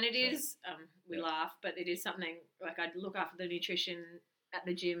 and it is. We laugh, but it is something like I look after the nutrition at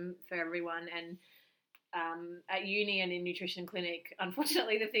the gym for everyone, and at uni and in nutrition clinic,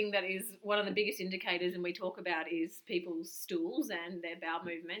 unfortunately, the thing that is one of the biggest indicators, and we talk about, is people's stools and their bowel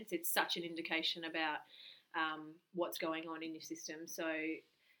movements. It's such an indication about what's going on in your system. So,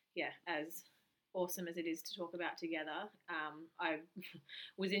 yeah, as awesome as it is to talk about together, I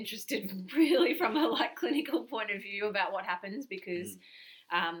was interested really from a clinical point of view about what happens, because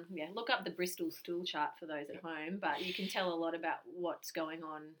look up the Bristol stool chart for those at home, but you can tell a lot about what's going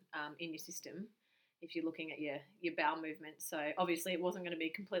on in your system if you're looking at your bowel movement. So obviously it wasn't going to be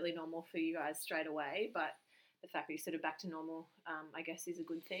completely normal for you guys straight away, but the fact that you're sort of back to normal, I guess, is a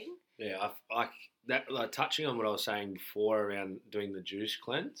good thing. Yeah, touching on what I was saying before around doing the juice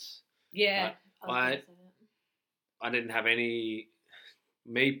cleanse. Yeah, I didn't have any.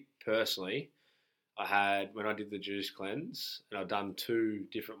 Me personally, I had, when I did the juice cleanse, and I've done 2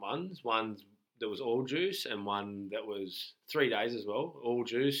 different ones. One that was all juice, and one that was 3 days as well, all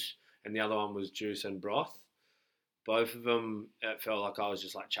juice, and the other one was juice and broth. Both of them, it felt like I was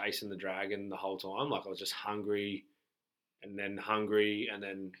just chasing the dragon the whole time. Like I was just hungry, and then I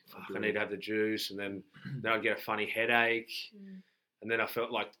need to have the juice, and then I'd get a funny headache. And then I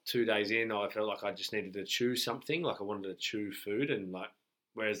felt like 2 days in, I felt like I just needed to chew something, like I wanted to chew food, and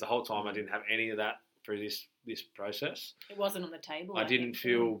whereas the whole time I didn't have any of that through this process. It wasn't on the table. I didn't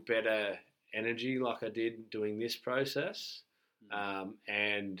feel better energy like I did doing this process,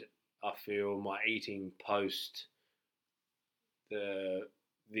 and I feel my eating post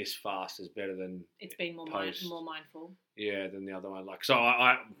this fast is better than it's been more mindful. Yeah, than the other one. So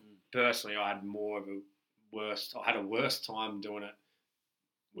I personally, I had a worse time doing it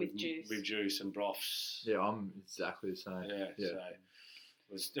with juice and broths. Yeah, I'm exactly the same.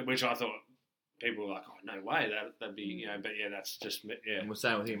 So which I thought people were like, oh, no way, that'd be, but yeah, that's just, yeah. And we're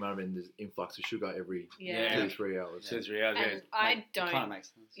saying with him, might have been this influx of sugar every 2 to 3 hours. 2 to 3 hours, and I don't, it kind of makes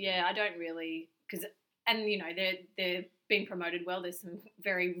sense. Yeah, I don't really, and they're being promoted well. There's some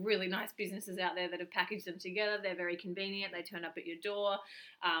really nice businesses out there that have packaged them together. They're very convenient. They turn up at your door,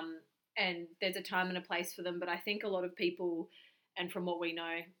 and there's a time and a place for them. But I think a lot of people, and from what we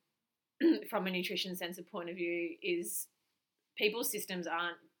know, from a nutrition sensor point of view, is people's systems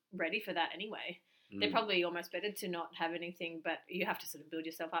aren't ready for that anyway. They're probably almost better to not have anything, but you have to sort of build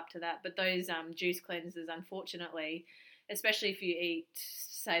yourself up to that. But those juice cleanses, unfortunately, especially if you eat,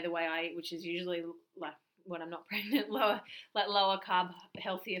 say, the way I eat, which is usually when I'm not pregnant, lower carb,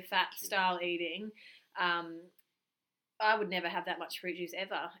 healthier fat style eating, I would never have that much fruit juice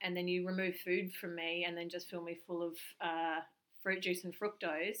ever. And then you remove food from me and then just fill me full of fruit juice and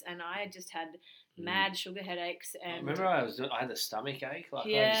fructose, and I just had mad sugar headaches. And I remember I had a stomach ache,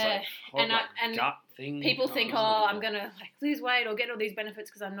 and gut thing. People think, I'm gonna lose weight or get all these benefits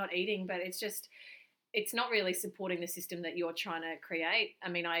because I'm not eating, but it's not really supporting the system that you're trying to create. I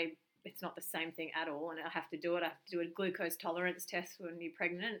mean, it's not the same thing at all, and I have to do it. I have to do a glucose tolerance test when you're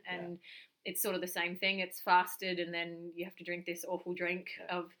pregnant, and it's sort of the same thing. It's fasted, and then you have to drink this awful drink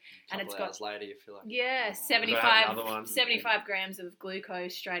and it's got later you feel like 75 grams of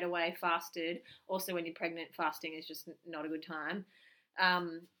glucose straight away fasted. Also, when you're pregnant, fasting is just not a good time.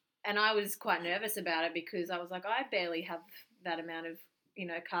 And I was quite nervous about it because I was like, I barely have that amount of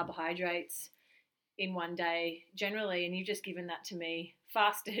carbohydrates in one day generally, and you've just given that to me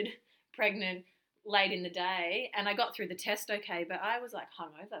fasted, pregnant, late in the day, and I got through the test okay, but I was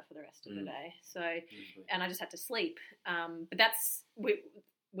hungover for the rest of the day. So, and I just had to sleep. But that's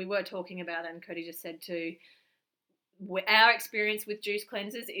we were talking about it, and Cody just said too. Our experience with juice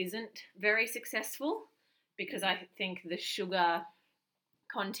cleansers isn't very successful because I think the sugar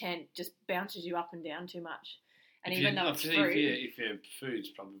content just bounces you up and down too much. And even though it's fruit, if your food's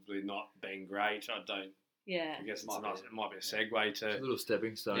probably not been great, I guess it might be a segue to... It's a little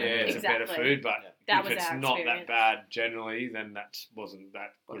stepping stone. Yeah, it's a better food, but if it's not that bad generally, then that wasn't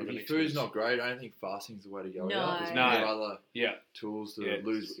that good of an experience. If your food's not great, I don't think fasting's the way to go. No. There's other tools to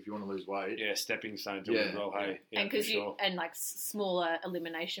lose if you want to lose weight. Yeah, stepping stone to it as well, hey. Yeah, and because smaller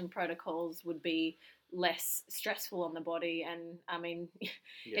elimination protocols would be less stressful on the body, and I mean,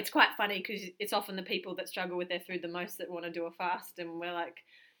 it's quite funny because it's often the people that struggle with their food the most that want to do a fast, and we're like,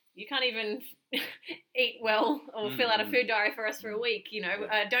 you can't even eat well or fill out a food diary for us for a week.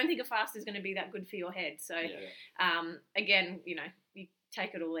 I don't think a fast is going to be that good for your head. So, again, you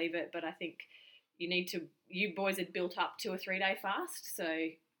take it or leave it. But I think you boys had built up to a 3-day fast. So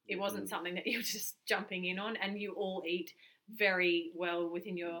it wasn't something that you were just jumping in on, and you all eat very well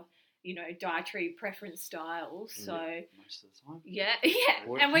within your, dietary preference styles. So most of the time. Yeah.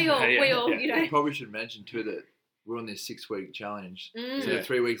 And we all, Probably should mention too that we're on this 6-week challenge. So the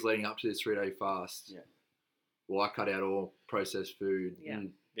 3 weeks leading up to this 3-day fast, well, I cut out all processed food. Yeah.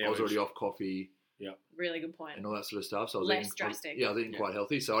 I was already off coffee. Yeah. Really good point. And all that sort of stuff. So I was less drastic. I was eating quite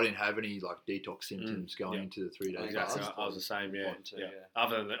healthy. So I didn't have any like detox symptoms going into the 3 days. Exactly. I was the same. Yeah.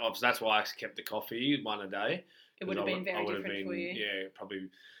 Other than that, obviously, that's why I kept the coffee one a day. It would have been very different for you. Yeah, probably.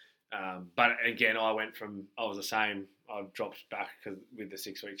 But again, I was the same. I dropped back with the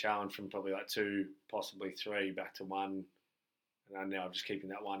 6-week challenge from probably like 2, possibly 3, back to 1. And now I'm just keeping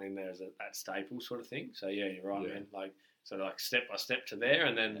that 1 in there as that staple sort of thing. So yeah, you're right, man. Like, so like step by step to there,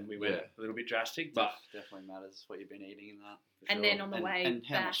 and then we went a little bit drastic. But definitely matters what you've been eating in that. And then on the way and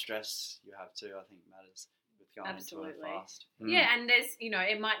how back, much stress you have too, I think matters with going into a fast. Yeah, and there's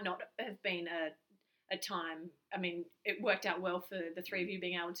it might not have been a time. I mean, it worked out well for the 3 of you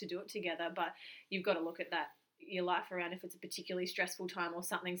being able to do it together, but you've got to look at your life around if it's a particularly stressful time or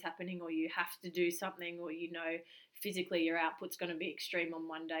something's happening or you have to do something or physically your output's going to be extreme on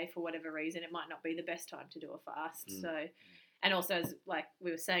one day for whatever reason. It might not be the best time to do a fast. So, and also, as like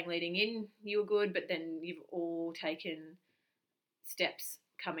we were saying leading in, you were good, but then you've all taken steps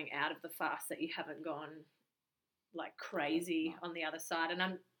coming out of the fast that you haven't gone like crazy on the other side. And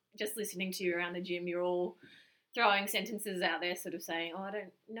I'm just listening to you around the gym, you're all throwing sentences out there sort of saying, I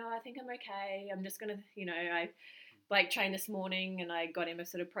think I'm okay. I'm just going to, Blake trained this morning and I got him a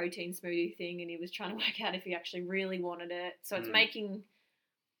sort of protein smoothie thing and he was trying to work out if he actually really wanted it. So it's making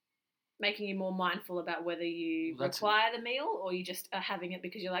you more mindful about whether you require the meal or you just are having it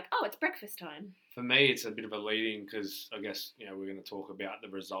because you're like, oh, it's breakfast time. For me, it's a bit of a lead-in because I guess, we're going to talk about the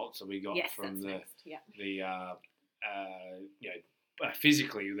results that we got from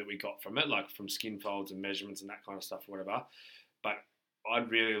physically that we got from it, like from skin folds and measurements and that kind of stuff or whatever. But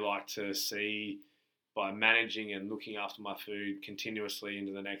I'd really like to see, by managing and looking after my food continuously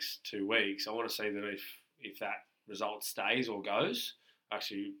into the next 2 weeks, I want to see that if that result stays or goes. I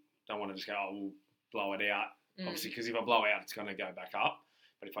actually don't want to just go, we'll blow it out. Obviously, because if I blow out, it's going to go back up.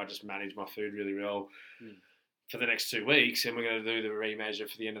 But if I just manage my food really well for the next 2 weeks, then we're going to do the remeasure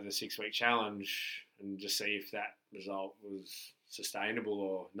for the end of the 6-week challenge and just see if that result was sustainable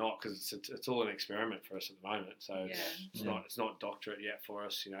or not, because it's all an experiment for us at the moment. So it's not doctorate yet for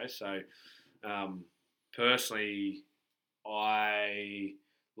us, So personally, I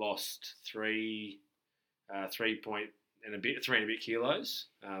lost 3 and a bit kilos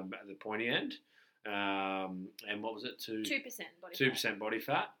at the pointy end. And what was it? 2% body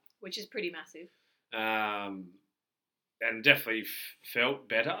fat, which is pretty massive. And definitely felt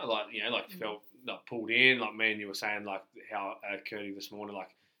better, felt like pulled in, like me and you were saying, like how Curdy this morning, like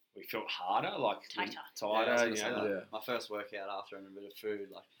we felt harder, like tighter. My first workout after and a bit of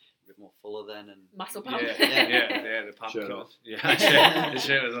food, like a bit more fuller then and muscle pump. The pump shirt off. The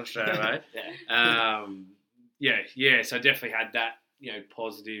shirt was off straight away. So definitely had that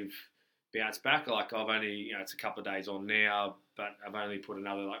positive bounce back. Like I've only it's a couple of days on now, but I've only put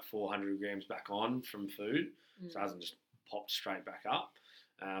another like 400 grams back on from food, so it hasn't just popped straight back up.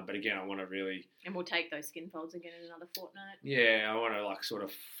 But again, I want to really... And we'll take those skin folds again in another fortnight. Yeah, I want to like sort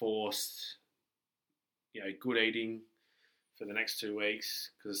of force, good eating for the next 2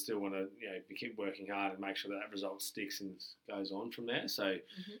 weeks because I still want to, keep working hard and make sure that result sticks and goes on from there. So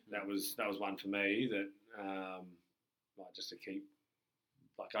that was one for me that, just to keep,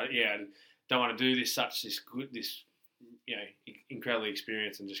 I don't want to do this incredibly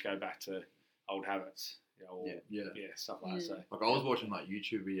experience and just go back to old habits. Stuff like that. So. Like I was watching like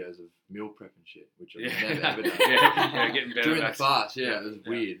YouTube videos of meal prep and shit, which I've never ever done. Getting better during the fast. It was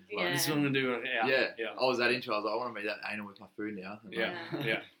weird. Like, this is what I'm gonna do. I was that into it. I was like, I want to be that anal with my food now.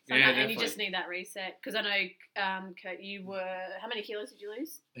 And you just need that reset because I know, Kurt, you were how many kilos did you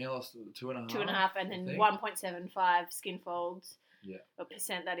lose? I think I lost 2.5. 2.5, and then 1.75 skin folds. Yeah, a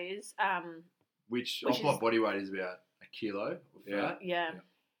percent that is. Which off my body weight is about a kilo. Of fat. Yeah.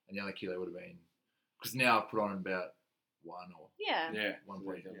 And the other kilo would have been. Because now I put on about 1 or 1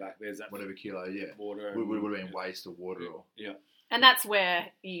 back. There's that whatever kilo, water. Would have been waste or water or and that's where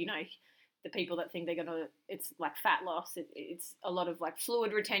the people that think they're gonna, it's like fat loss. It's a lot of like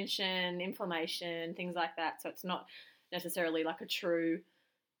fluid retention, inflammation, things like that. So it's not necessarily like a true,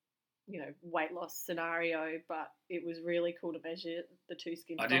 weight loss scenario. But it was really cool to measure the 2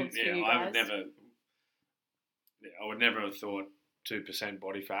 skin folds for you guys. I would never have thought 2%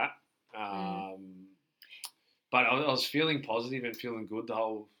 body fat. But I was feeling positive and feeling good the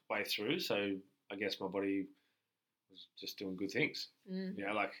whole way through, so I guess my body was just doing good things. I'm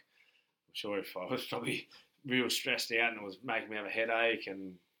sure if I was probably real stressed out and it was making me have a headache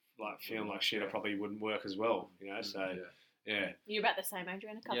and like feeling like shit, I probably wouldn't work as well, so You're about the same,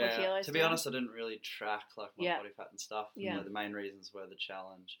 Adrian, a couple of kilos. To be honest, I didn't really track like my body fat and stuff. Yeah. The main reasons were the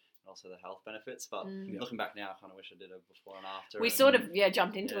challenge also the health benefits. But looking back now, I kind of wish I did a before and after. We sort of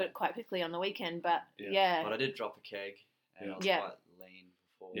jumped into it quite quickly on the weekend, but But I did drop a keg, and I was quite lean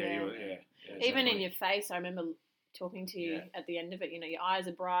before. Even in your face, I remember talking to you at the end of it. You know, your eyes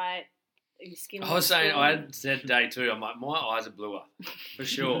are bright. Your skin. I was saying, I had said day 2, I'm like, my eyes are bluer, for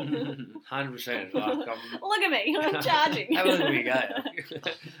sure, 100%. Like, look at me, I'm charging. Have a look at me go.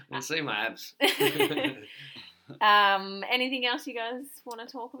 We'll see my abs. Anything else you guys want to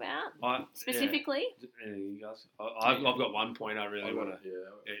talk about specifically? Anything you guys? I've got one point I really want to.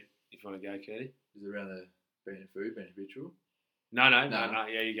 Yeah. If you want to go, Katie. Is it around the being food, being habitual? No.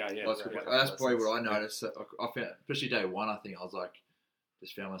 Yeah, you go. Yeah. That's probably what I noticed. I found, especially day 1. I think I was like.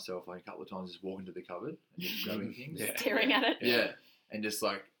 Just found myself like a couple of times just walking to the cupboard and just grabbing things. Staring at it. Yeah. And just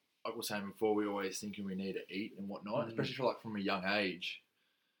like I was saying before, we always thinking we need to eat and whatnot, especially for like from a young age.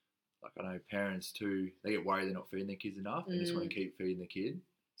 Like I know parents too, they get worried they're not feeding their kids enough and just want to keep feeding the kid.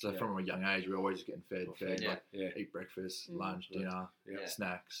 So from a young age, we're always getting fed, eat breakfast, lunch, dinner,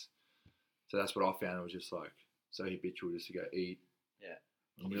 snacks. So that's what I found. It was just like so habitual just to go eat. Yeah.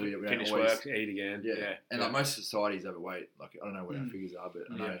 Really, finish work, eat again. Yeah. And like most societies overweight. Like I don't know what our figures are, but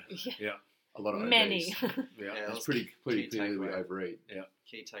I know a lot of many. obese. It's pretty clearly we overeat. Yeah.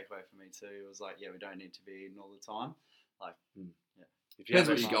 Key takeaway for me too was like, we don't need to be eating all the time. Like, If you depends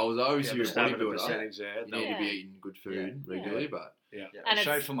what your goals are. Obviously, you're a bodybuilder. You need to be eating good food regularly, but and I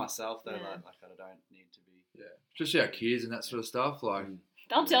showed for myself though, like I don't need to be. Just our kids and that sort of stuff, like.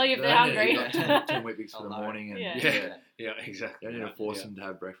 They'll tell you if they're hungry. Like 10 Weet-Bix for the morning. And exactly. You don't need to force them to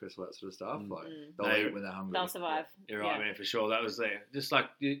have breakfast, all that sort of stuff. Like they'll eat when they're hungry. They'll survive. You're right, man, for sure. That was there. Just like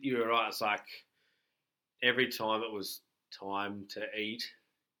you were right. It's like every time it was time to eat,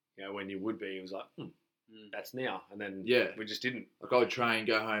 when you would be, it was like, that's now. And then we just didn't. Like I would train,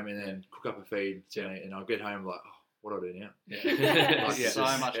 go home, and then cook up a feed, and I'll get home like, what do I do now? Like, so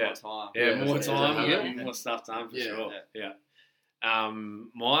much more time. More time, more stuff done for sure. Yeah.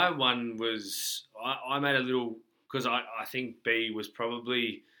 My one was I made a little because I think B was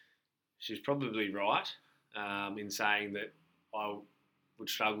she's probably right in saying that I would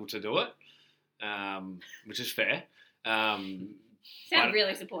struggle to do it, which is fair. Sound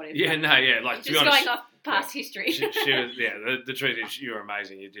really supportive. Like just to be honest, going off past history. she was the truth is you were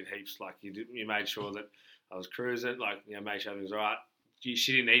amazing. You did heaps. Like you made sure that I was cruising. Like made sure everything was right. She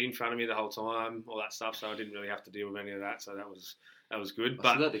didn't eat in front of me the whole time, all that stuff. So I didn't really have to deal with any of that. So that was good.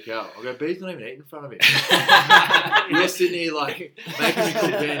 I said that to Cal. I go, B's not even eating in front of me. You're sitting here like making me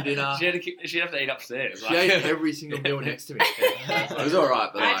cook Dan dinner. She'd have to eat upstairs. She ate every single meal next to me. It was all right,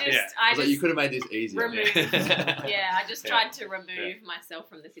 but I was like, you could have made this easier. I just tried to remove myself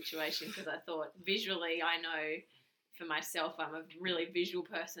from the situation because I thought visually, I know for myself, I'm a really visual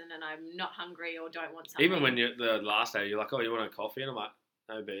person and I'm not hungry or don't want something. Even when the last day, you're like, oh, you want a coffee? And I'm like,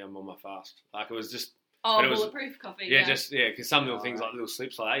 no, B, I'm on my fast. Like it was just. Oh, bulletproof coffee. Because some little things like little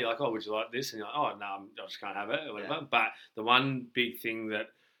slips like that, you're like, oh, would you like this? And you're like, oh, no, I just can't have it or whatever. But the one big thing that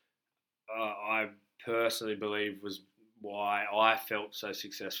I personally believe was why I felt so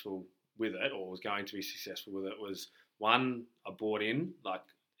successful with it or was going to be successful with it was, one, I bought in, like,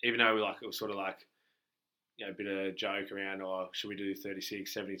 even though it was sort of like, a bit of joke around, should we do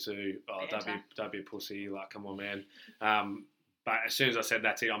 36, 72? Oh, don't be a pussy, like, come on, man. But as soon as I said,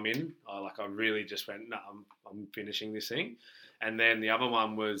 that's it, I'm in, I really just went, no, I'm finishing this thing. And then the other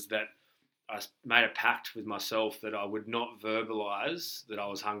one was that I made a pact with myself that I would not verbalise that I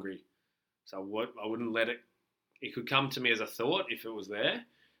was hungry. So I wouldn't let it could come to me as a thought if it was there,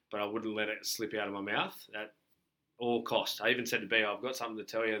 but I wouldn't let it slip out of my mouth at all costs. I even said to B, I've got something to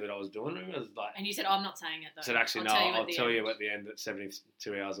tell you that I was doing. It was like, and you said, I'm not saying it though. I said, actually, I'll tell you at the end at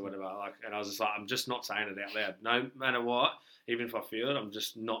 72 hours or whatever. And I was just like, I'm just not saying it out loud. No matter what, even if I feel it, I'm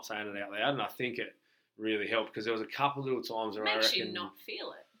just not saying it out loud. And I think it really helped because there was a couple little times where makes you not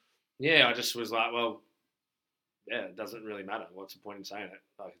feel it. Yeah, I just was like, well, it doesn't really matter. What's the point in saying it?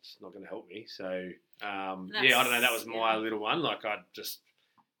 Like, it's not going to help me. So, I don't know. That was my little one. Like, I just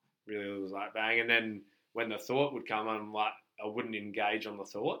really was like, bang. And then when the thought would come, I'm like, I wouldn't engage on the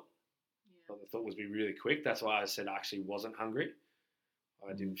thought. But the thought would be really quick. That's why I said I actually wasn't hungry.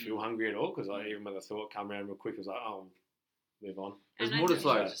 I didn't feel hungry at all because even when the thought came around real quick, I was like, oh, move on. It was more just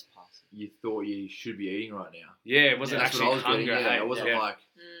like you thought you should be eating right now. Yeah, it wasn't actually hunger. It wasn't like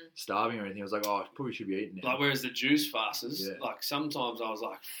starving or anything. It was like, I probably should be eating now. Like, whereas the juice fasts, like sometimes I was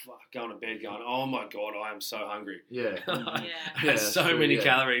like, fuck, going to bed going, oh my God, I am so hungry. Yeah. I had so many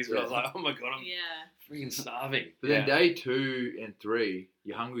calories, but I was like, oh my God, I'm freaking starving. But then day 2 and 3,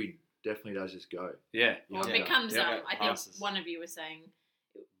 you're hungry definitely does just go. Yeah. Well, it becomes, I think one of you was saying,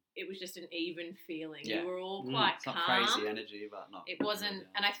 it was just an even feeling. Yeah. You were all quite it's calm. not crazy energy, but not. It wasn't,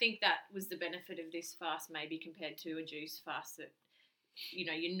 and I think that was the benefit of this fast, maybe compared to a juice fast, that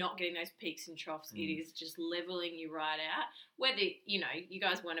you're not getting those peaks and troughs. It is just leveling you right out. Whether you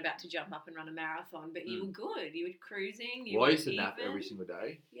guys weren't about to jump up and run a marathon, but you were good. You were cruising. I used to nap every single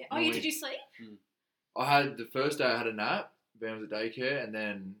day. Yeah. Oh, did you sleep? I had the first day I had a nap. Ben was at daycare, and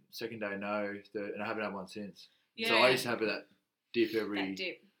then second day no, and I haven't had one since. Yeah. So I used to have that dip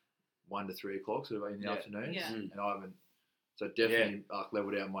every 1 to 3 o'clock, sort of in the afternoons, and I haven't. So definitely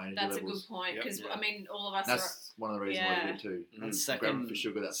leveled out my energy levels. That's a good point, because I mean, all of us. That's one of the reasons why I did it too. And second for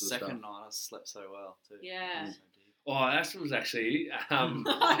sugar, that sort of second night, I slept so well too. Yeah. Oh, that was actually.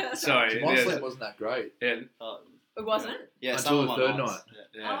 Sorry, my sleep wasn't that great. Yeah. It wasn't? Yeah, until the third night.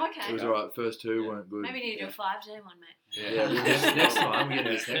 Yeah. Oh, okay. It was alright. First 2 weren't good. Maybe you need to do a 5G one, mate. Yeah. Next time. We're going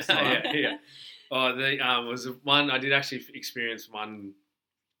to do this next time. Yeah. Oh, was one I did actually experience 1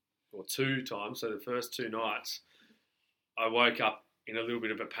 or 2 times. So the first 2 nights, I woke up in a little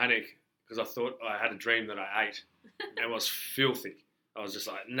bit of a panic because I thought I had a dream that I ate and it was filthy. I was just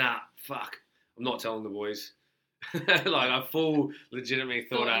like, nah, fuck, I'm not telling the boys. Like I legitimately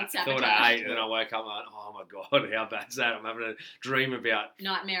thought I ate, and then I woke up and like, oh my god, how bad is that? I'm having a dream about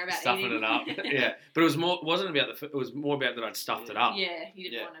nightmare about stuffing eating. it up. Yeah, but it was more about that I'd stuffed it up. Yeah, you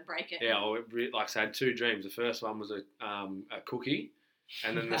didn't want to break it. Yeah, like I said, I had 2 dreams. The first one was a cookie.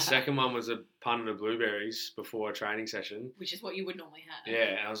 And then the second one was a punnet of blueberries before a training session. Which is what you would normally have.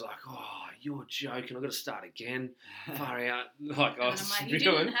 Yeah, and I was like, oh, you're joking. I've got to start again. Far out. Like, I was spewing. You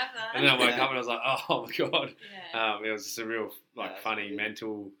didn't have that. And then I woke up and I was like, oh, my God. Yeah. It was just a real, funny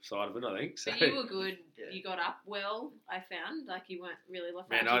mental side of it, I think. So, but you were good. Yeah. You got up well, I found. Like, you weren't really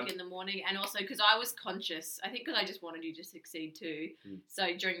lethargic in the morning. And also, because I was conscious. I think because I just wanted you to succeed too.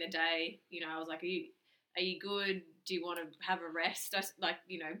 So, during the day, I was like, are you good? Do you want to have a rest?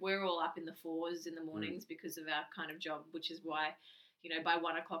 We're all up in the 4s in the mornings because of our kind of job, which is why, by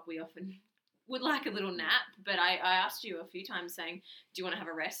 1 o'clock we often would like a little nap. But I asked you a few times saying, do you want to have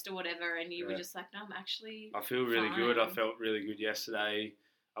a rest or whatever? And you were just like, no, I'm actually I feel really good. I felt really good yesterday.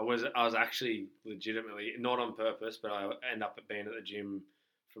 I was actually legitimately, not on purpose, but I ended up being at the gym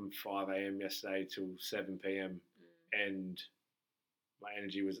from 5 a.m. yesterday till 7 p.m. And my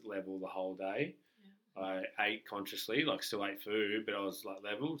energy was level the whole day. I ate consciously, still ate food, but I was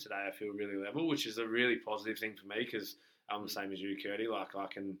level. Today I feel really level, which is a really positive thing for me because I'm the same as you, Curdy. I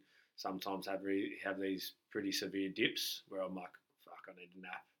can sometimes have these pretty severe dips where I'm like, fuck, I need a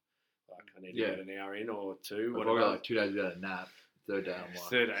nap. I need to get an hour in or 2. I've got 2 days without a nap. Third day I'm like...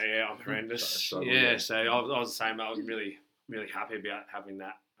 Third day, I'm horrendous. So I was the same. I was really, really happy about having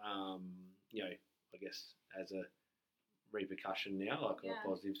that, I guess, as a repercussion now, a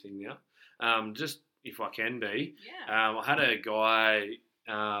positive thing now. Just... if I can be. Yeah. I had a guy,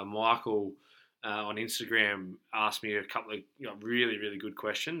 Michael, on Instagram ask me a couple of really, really good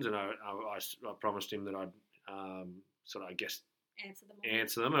questions, and I promised him that I'd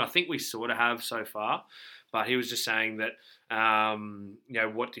answer them, and I think we sort of have so far. But he was just saying that,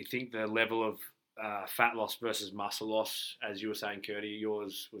 what do you think the level of fat loss versus muscle loss, as you were saying, Curdy,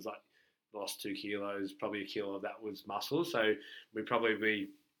 yours was lost 2 kilos, probably 1 kilo of that was muscle, so we'd probably be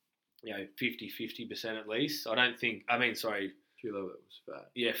 50% at least. Kilo of it was fat.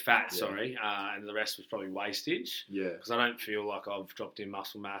 Yeah, fat, sorry. And the rest was probably wastage. Yeah. Because I don't feel like I've dropped in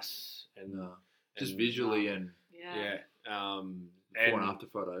muscle mass. Just visually and... Yeah. Before and after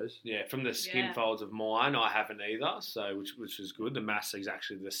photos. Yeah, from the skin folds of mine, I haven't either, so which is good. The mass is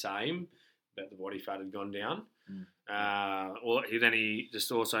actually the same, but the body fat had gone down. Then he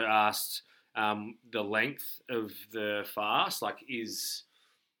just also asked the length of the fast, is...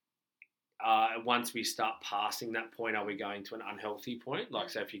 once we start passing that point, are we going to an unhealthy point?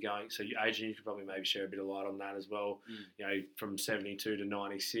 So if you're going, Adrian, you could probably maybe share a bit of light on that as well. From 72 to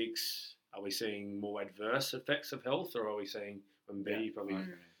 96, are we seeing more adverse effects of health, or are we seeing from B probably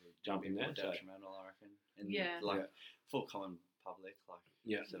jump in there? Detrimental, I reckon. For common public,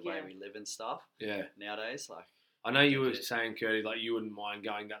 the way we live and stuff. Yeah. Nowadays, I know you were saying, Curdy, you wouldn't mind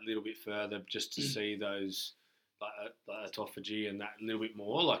going that little bit further just to see those. Autophagy and that a little bit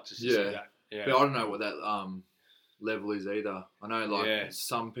more, to see that. Yeah. But I don't know what that level is either. I know,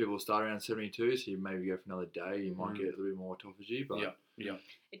 some people start around 72, so you maybe go for another day, you might get a little bit more autophagy, but... Yeah.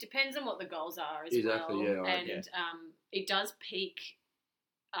 It depends on what the goals are as well. Yeah, and it does peak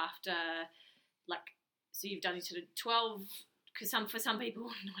after, so you've done sort of 12... Because for some people,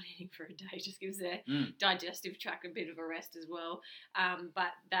 not eating for a day just gives their digestive tract a bit of a rest as well.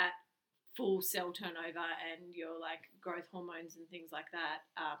 But that full cell turnover and your growth hormones and things like that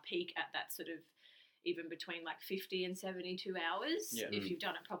peak at that sort of even between like 50 and 72 hours if you've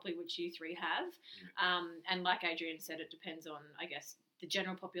done it properly, which you three have. And like Adrian said, it depends on, I guess, the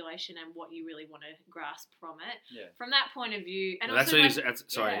general population and what you really want to grasp from it. Yeah. From that point of view, and well, also that's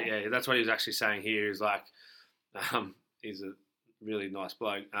what he was actually saying here. Is like, he's a really nice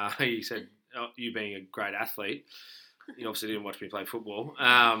bloke. He said, you being a great athlete, you obviously didn't watch me play football.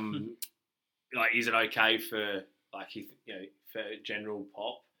 Like, is it okay for like for general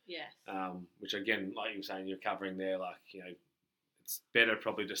pop? Yes. Which again, like you were saying, you're covering there. Like, it's better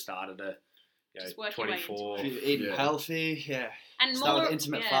probably to start at a 24. Eating healthy, and start more with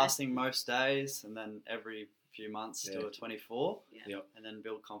intermittent fasting most days, and then every few months do a 24. And then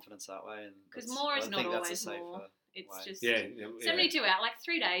build confidence that way. Because more is not always more. It's way. just 72 hours, like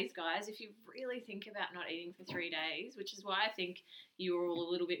 3 days, guys. If you really think about not eating for 3 days, which is why I think you were all a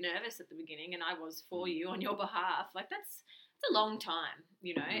little bit nervous at the beginning, and I was for you on your behalf. Like it's a long time,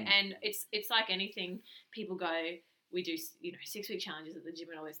 and it's like anything. People go, we do 6-week challenges at the gym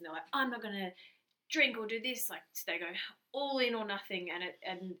and all this, and they're like, I'm not gonna drink or do this. Like they go all in or nothing,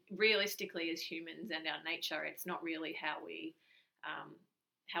 and realistically, as humans and our nature, it's not really how we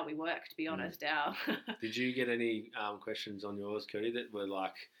work, to be honest. Did you get any questions on yours, Cody, that were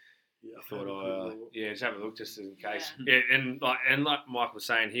like, just have a look just in case. And like Mike was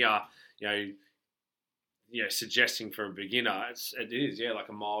saying here, suggesting for a beginner, it is like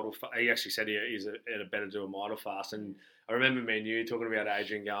a milder. He actually said it'd better do a milder fast. And I remember me and you talking about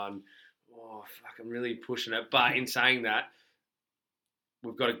Adrian going, "Oh fuck, I'm really pushing it." But in saying that,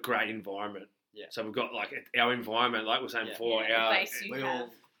 we've got a great environment. Yeah. So we've got like our environment, like we were saying before, our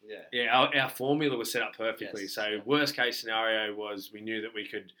formula was set up perfectly. Yes. So worst case scenario was we knew that we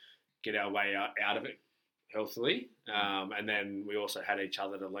could get our way out of it healthily, and then we also had each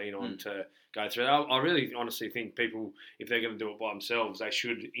other to lean on to go through that. I really honestly think people, if they're going to do it by themselves, they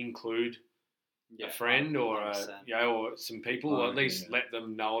should include a friend or or some people, or at least let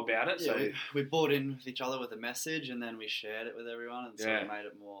them know about it. Yeah, so we bought in with each other with a message, and then we shared it with everyone, and so it made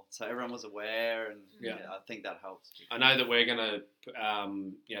it more. So everyone was aware, and I think that helps. I know that we're going to,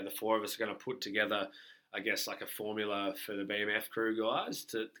 the four of us are going to put together, I guess, like a formula for the BMF crew guys,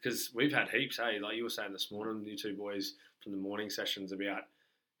 because we've had heaps. Hey, like you were saying this morning, you two boys from the morning sessions, about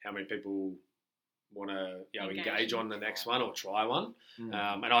how many people want to engage on the next one or try one, and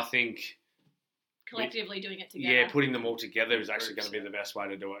I think collectively doing it together. Yeah, putting them all together is actually going to be the best way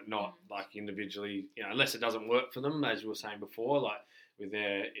to do it, not like individually, unless it doesn't work for them, as you were saying before, like with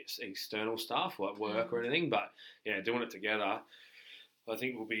their external stuff, like work or anything. But doing it together, I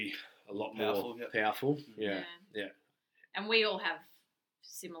think will be a lot more powerful. Yeah. And we all have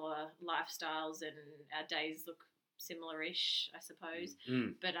similar lifestyles, and our days look similar-ish, I suppose.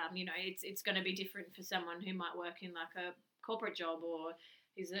 But it's going to be different for someone who might work in like a corporate job, or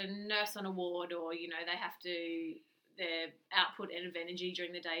is a nurse on a ward, or they have to, their output of energy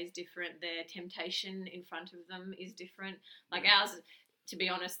during the day is different, their temptation in front of them is different. Like ours, to be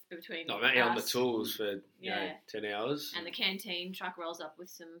honest, between us, on the tools for 10 hours, and the canteen truck rolls up with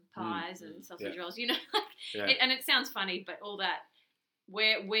some pies and sausage rolls, and it sounds funny, but all that,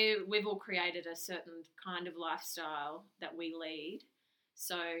 we've all created a certain kind of lifestyle that we lead.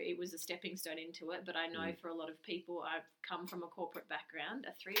 So it was a stepping stone into it. But I know for a lot of people, I've come from a corporate background,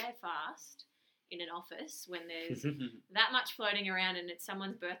 a 3-day fast in an office when there's that much floating around, and it's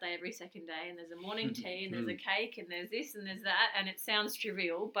someone's birthday every second day, and there's a morning tea, and there's a cake, and there's this and there's that, and it sounds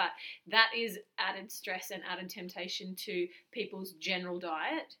trivial, but that is added stress and added temptation to people's general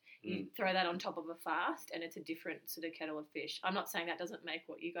diet. You throw that on top of a fast, and it's a different sort of kettle of fish. I'm not saying that doesn't make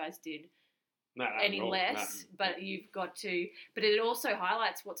what you guys did any less, but you've got to. But it also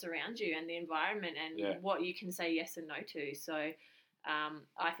highlights what's around you and the environment and what you can say yes and no to. So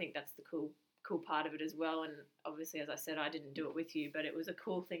I think that's the cool part of it as well. And obviously, as I said, I didn't do it with you, but it was a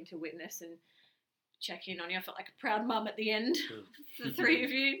cool thing to witness and check in on you. I felt like a proud mum at the end, the three of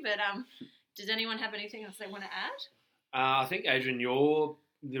you. But does anyone have anything else they want to add? I think, Adrian, your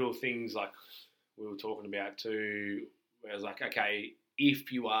little things like we were talking about too, where I was like, okay,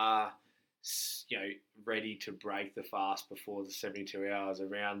 if you are ready to break the fast before the 72 hours,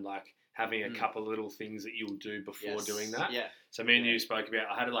 around like having a couple of little things that you'll do before doing that. Yeah. So me and you spoke about,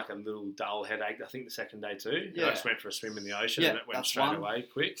 I had like a little dull headache, I think the second day too. Yeah. I just went for a swim in the ocean and it went straight away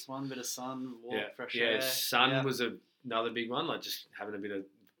quick. It's one bit of sun, walk, fresh air. Yeah, sun was another big one, like just having a bit of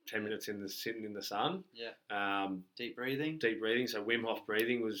 10 minutes sitting in the sun. Yeah. Deep breathing. So Wim Hof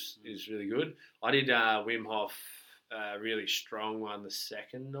breathing is really good. I did Wim Hof really strong one the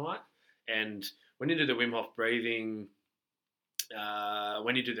second night. And when you do the Wim Hof breathing,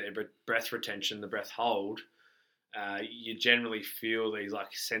 when you do the breath retention, the breath hold, you generally feel these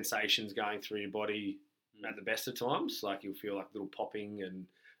like sensations going through your body at the best of times. Like you'll feel like little popping and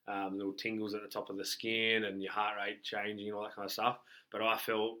little tingles at the top of the skin and your heart rate changing and all that kind of stuff. But I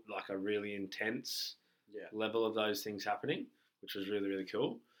felt like a really intense level of those things happening, which was really, really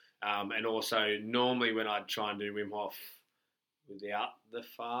cool. And also normally when I'd try and do Wim Hof without the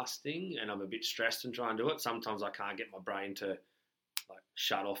fasting and I'm a bit stressed and try and do it, sometimes I can't get my brain to like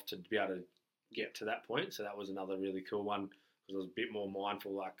shut off to be able to get to that point. So that was another really cool one because I was a bit more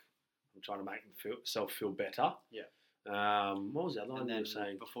mindful, like I'm trying to make myself feel better. Yeah. What was the other one you were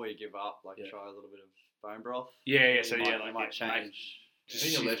saying? Before you give up, try a little bit of bone broth. Yeah. So it might change. I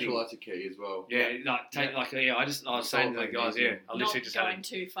think electrolytes are key as well. Yeah, I was saying to the guys, I literally just going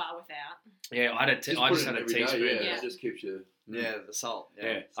too far without. Yeah, I just had a teaspoon. It just keeps you. Yeah, the salt.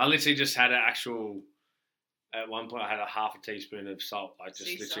 Yeah, I literally just had an actual. At one point, I had a half a teaspoon of salt. I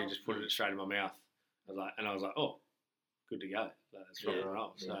just literally just put it straight in my mouth. I was like, oh, good to go. That's rock and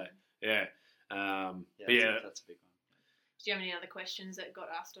roll. So that's a big one. Do you have any other questions that got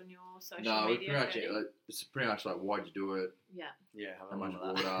asked on your social media? No, it's pretty much like, why'd you do it? Yeah. How much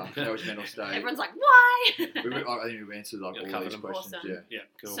water? How was your mental state? Everyone's like, why? I think we've answered like all these questions. Awesome. Yeah,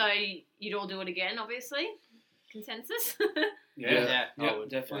 cool. So you'd all do it again, obviously? Consensus? Yeah,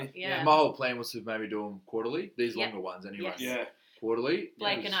 definitely. Yeah. My whole plan was to maybe do them quarterly. These longer ones anyway. Yes. Yeah. Quarterly.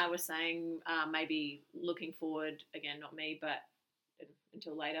 Blake and I were saying maybe looking forward, again, not me, but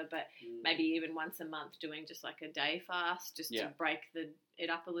until later, but maybe even once a month doing just like a day fast just to break it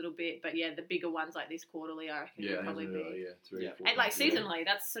up a little bit. But the bigger ones like this quarterly, I reckon would probably be. 3 or 4 and like seasonally,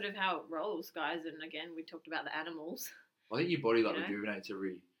 that's sort of how it rolls, guys. And again, we talked about the animals. I think your body rejuvenates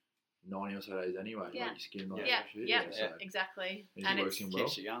every 90 or so days anyway. Yeah. Like your skin, so exactly. And it's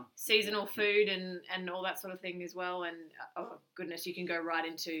keeps you young. Seasonal food and all that sort of thing as well. And oh goodness, you can go right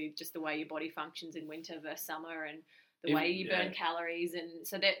into just the way your body functions in winter versus summer and the way you burn calories. And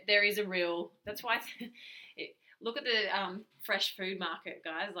so there is a real, that's why look at the fresh food market,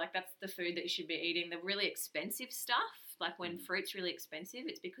 guys. Like that's the food that you should be eating. The really expensive stuff, like when fruit's really expensive,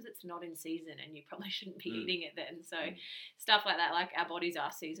 it's because it's not in season and you probably shouldn't be eating it then. So stuff like that, like our bodies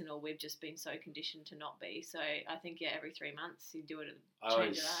are seasonal. We've just been so conditioned to not be. So I think, every 3 months you do it,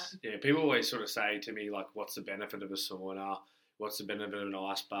 change of that. Yeah, people always sort of say to me, like, what's the benefit of a sauna? What's the benefit of an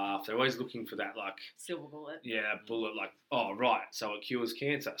ice bath? They're always looking for that, like... silver bullet. Yeah, that bullet, like, oh, right, so it cures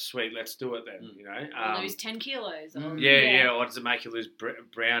cancer. Sweet, let's do it then, you know? Or lose 10 kilos. Or, or does it make you lose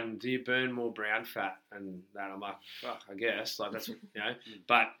brown... Do you burn more brown fat? And that, I'm like, fuck, I guess. Like, that's,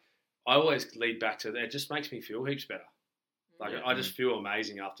 But I always lead back to, it just makes me feel heaps better. Like, I just feel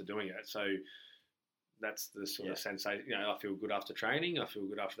amazing after doing it. So that's the sort of sensation. I feel good after training. I feel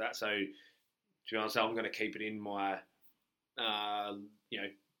good after that. So, to be honest, I'm going to keep it in my...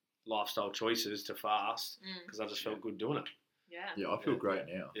 lifestyle choices to fast because I just felt good doing it. Yeah, I feel great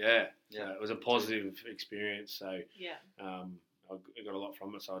now. Yeah, it was a positive experience. So I got a lot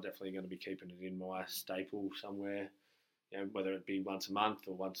from it. So I'm definitely going to be keeping it in my staple somewhere. Whether it be once a month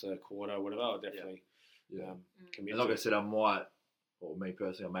or once a quarter, or whatever. I'll definitely commit. And like I said, I might, or me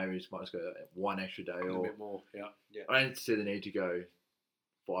personally, I maybe might just go one extra day a or bit more. Yeah. I don't see the need to go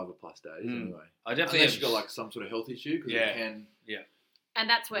 5 or plus days anyway. I definitely unless you've got like some sort of health issue because it can. And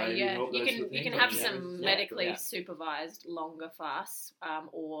that's where you can have some medically supervised longer fasts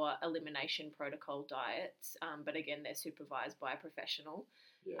or elimination protocol diets, but again they're supervised by a professional,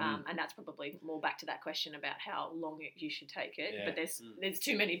 and that's probably more back to that question about how long you should take it. But there's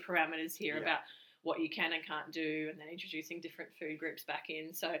too many parameters here about what you can and can't do, and then introducing different food groups back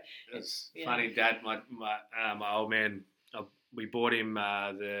in. So it's funny, Dad. My old man, we bought him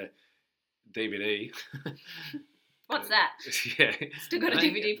the DVD. What's that? Yeah. Still got a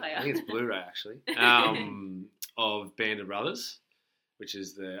DVD player. I think it's Blu-ray, actually, of Band of Brothers, which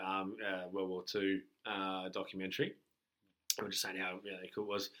is the World War II documentary. We were just saying how really cool it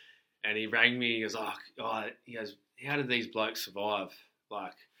was. And he rang me, he goes, how did these blokes survive?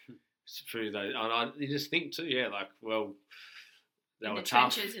 Like, through those... And you just think too, like, well, they were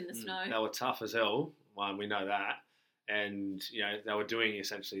tough. Trenches in the snow. They were tough as hell. One, we know that. And, they were doing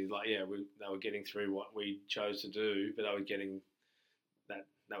essentially like, they were getting through what we chose to do, but they were getting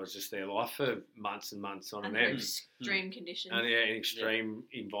that was just their life for months and months on end. Extreme conditions. And in extreme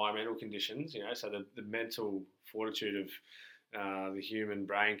environmental conditions, so the mental fortitude of the human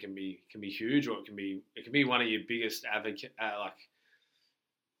brain can be huge, or it can be one of your biggest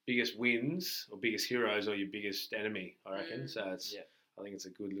biggest wins or biggest heroes or your biggest enemy, I reckon. So I think it's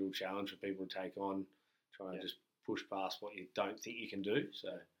a good little challenge for people to take on, trying to just push past what you don't think you can do. So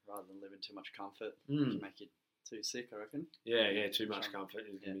rather than live in too much comfort, can make you too sick, I reckon. Yeah, too much comfort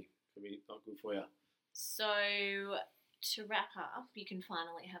can be not good for you. So to wrap up, you can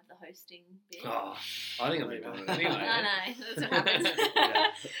finally have the hosting bit. Oh, I think I've been doing it anyway. I know, that's what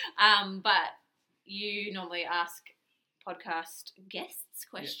happens. But you normally ask podcast guests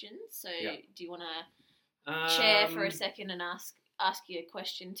questions. So do you want to chair for a second and ask you a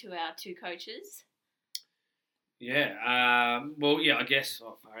question to our two coaches? Yeah. I guess.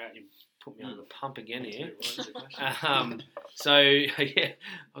 Oh, far out, you put me on the pump again here. So yeah,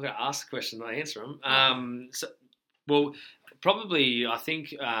 I've got to ask a question, not answer them. Probably I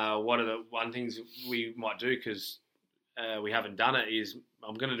think one things we might do, because we haven't done it, is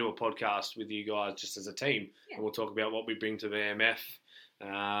I'm going to do a podcast with you guys just as a team, and we'll talk about what we bring to the AMF,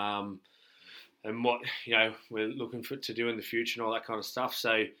 and what we're looking to do in the future and all that kind of stuff.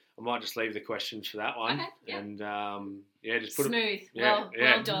 So I might just leave the questions for that one, and just put smooth. Well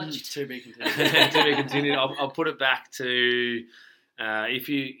dodged. To be continued. To be continued. I'll put it back to.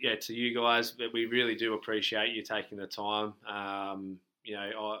 To you guys, but we really do appreciate you taking the time. I'm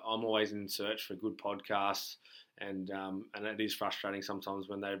always in search for good podcasts, and it is frustrating sometimes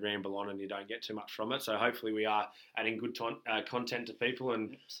when they ramble on and you don't get too much from it. So hopefully we are adding good content to people,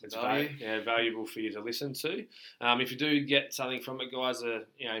 and it's valuable for you to listen to. If you do get something from it, guys,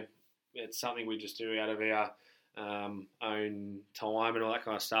 it's something we just do out of our own time and all that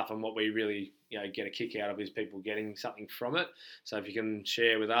kind of stuff, and what we really get a kick out of is people getting something from it. So if you can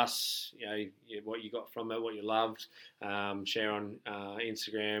share with us what you got from it, what you loved, share on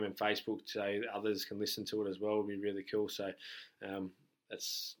Instagram and Facebook so others can listen to it as well, would be really cool. So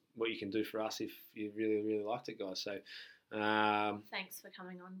that's what you can do for us if you really, really liked it, guys. So thanks for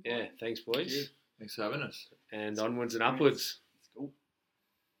coming on board. Thanks boys. Thanks for having us. And onwards and upwards.